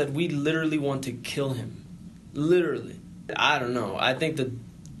Marshall said, we literally want to kill him. Literally. I don't know. I think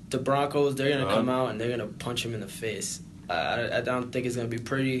the Broncos, they're going to come out and they're going to punch him in the face. I don't think it's going to be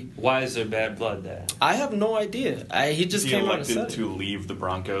pretty. Why is there bad blood there? I have no idea. He just came out and said elected to leave the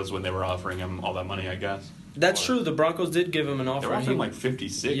Broncos when they were offering him all that money, I guess. That's true. The Broncos did give him an offer. They were offering like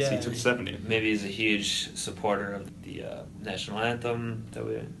 56. Yeah. He took 70. Maybe he's a huge supporter of the national anthem that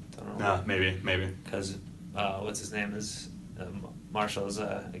we don't know. Nah, maybe. Because what's his name is Marshall's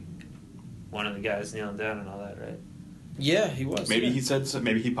one of the guys kneeling down and all that, right? Yeah, he was. Maybe he said.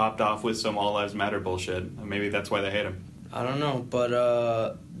 Maybe he popped off with some All Lives Matter bullshit. Maybe that's why they hate him. I don't know,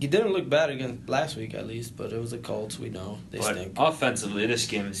 but he didn't look bad against last week at least. But it was the Colts. We know they stink. Offensively, this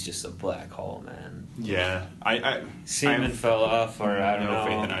game is just a black hole, man. Yeah, Seaman fell off, or I don't know. No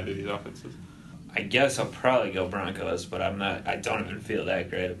faith in either of these offenses. I guess I'll probably go Broncos, but I'm not. I don't even feel that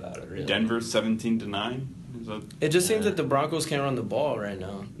great about it. Really. Denver 17-9. It just seems that the Broncos can't run the ball right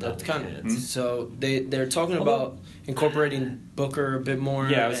now. That's kind of so they're talking about incorporating Booker a bit more.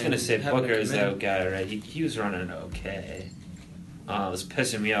 Yeah, I was gonna say Booker is that guy, right? He was running okay. It was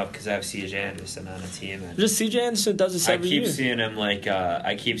pissing me off because I have C.J. Anderson on the team. And just C.J. Anderson does this every year. I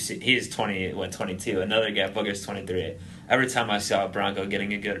keep seeing him he's 22. Another guy, Booker's 23. Every time I saw a Bronco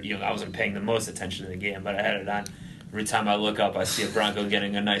getting a good, I wasn't paying the most attention to the game, but I had it on. Every time I look up, I see a Bronco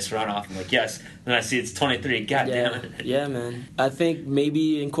getting a nice run off. I'm like, yes. Then I see it's 23. God damn it. Yeah, man. I think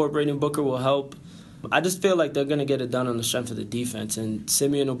maybe incorporating Booker will help. I just feel like they're going to get it done on the strength of the defense, and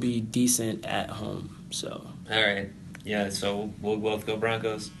Simeon will be decent at home. So. All right. Yeah, so we'll both go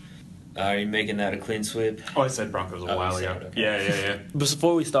Broncos. Are you making that a clean sweep? Oh, I said Broncos a while ago. Okay. Yeah.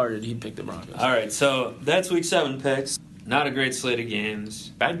 Before we started, he picked the Broncos. All right, so that's Week 7 picks. Not a great slate of games.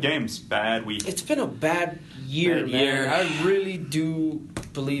 Bad games. Bad week. It's been a bad year, man. I really do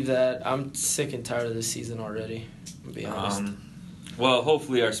believe that. I'm sick and tired of this season already, to be honest. Well,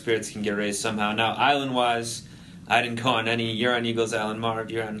 hopefully our spirits can get raised somehow. Now, island-wise, I didn't go on any. You're on Eagles Island, Marv.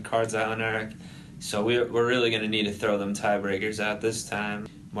 You're on Cards Island, Eric. So we're really going to need to throw them tiebreakers out this time.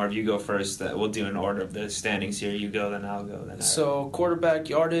 Marv, you go first. We'll do an order of the standings here. You go, then I'll go. Then So quarterback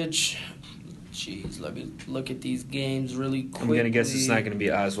yardage. Jeez, let me look at these games really quickly. I'm going to guess it's not going to be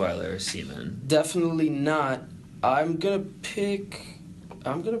Osweiler or Seaman. Definitely not. I'm going to pick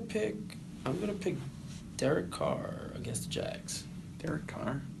Derek Carr against the Jags. Derek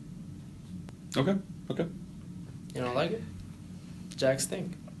Carr. Okay. You don't like it? Jags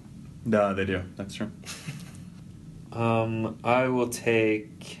stink. No, they do. That's true. I will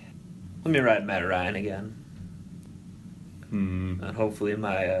take... Let me ride Matt Ryan again. And hopefully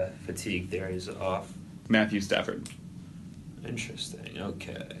my fatigue theory is off. Matthew Stafford. Interesting.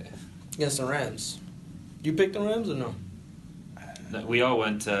 Okay. Against the Rams. You picked the Rams or no? No, we all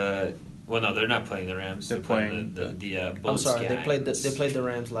went... well, no, they're not playing the Rams. They're playing the Bullets. I'm sorry, gang. they played the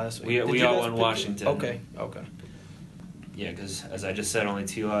Rams last week. We all won Washington. Okay. Yeah, because as I just said, only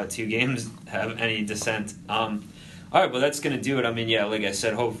two games have any dissent. All right, well, that's going to do it. I mean, yeah, like I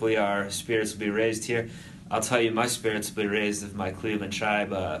said, hopefully our spirits will be raised here. I'll tell you, my spirits will be raised if my Cleveland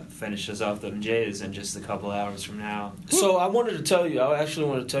tribe finishes off them Jays in just a couple hours from now. So I actually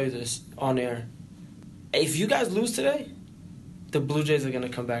wanted to tell you this on air. if you guys lose today, the Blue Jays are going to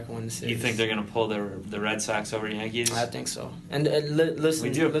come back and win the series. You think they're going to pull the Red Sox over Yankees? I think so. And listen,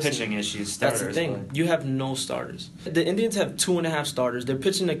 we do have pitching issues. Starters, that's the thing. but You have no starters. The Indians have 2.5 starters. They're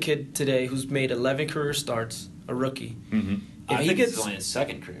pitching a kid today who's made 11 career starts, a rookie. Mm-hmm. If I he think gets it's only his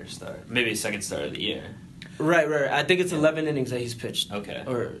second career start. Maybe his second start of the year. right. I think it's 11 innings that he's pitched. Okay.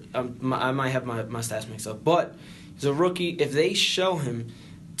 Or I might have my stats mixed up. But he's a rookie. If they show him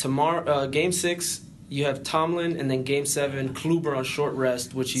tomorrow, Game 6, you have Tomlin, and then Game 7, Kluber on short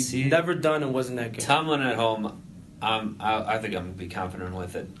rest, which he's never done and wasn't that good. Tomlin at home, I think I'm going to be confident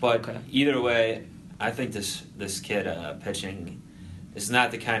with it. But Okay. either way, I think this kid pitching is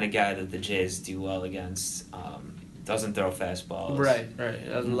not the kind of guy that the Jays do well against. Doesn't throw fastballs. Right.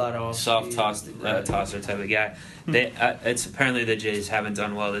 There's a lot of Soft off-speed. tosser type of guy. It's apparently the Jays haven't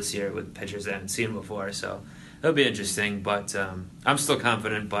done well this year with pitchers they haven't seen before, so it'll be interesting. But I'm still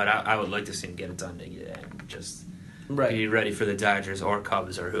confident. But I would like to see him get it done today and just be ready for the Dodgers or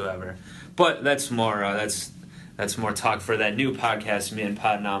Cubs or whoever. But that's more that's more talk for that new podcast me and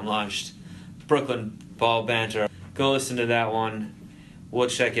Podnam launched, Brooklyn Ball Banter. Go listen to that one. We'll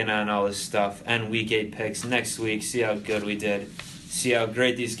check in on all this stuff and Week 8 picks next week. See how good we did. See how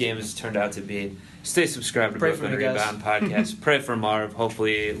great these games turned out to be. Stay subscribed to Pray Brooklyn for me, guys. Rebound Podcast. Pray for Marv.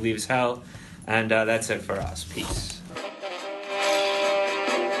 Hopefully it leaves hell. And that's it for us. Peace.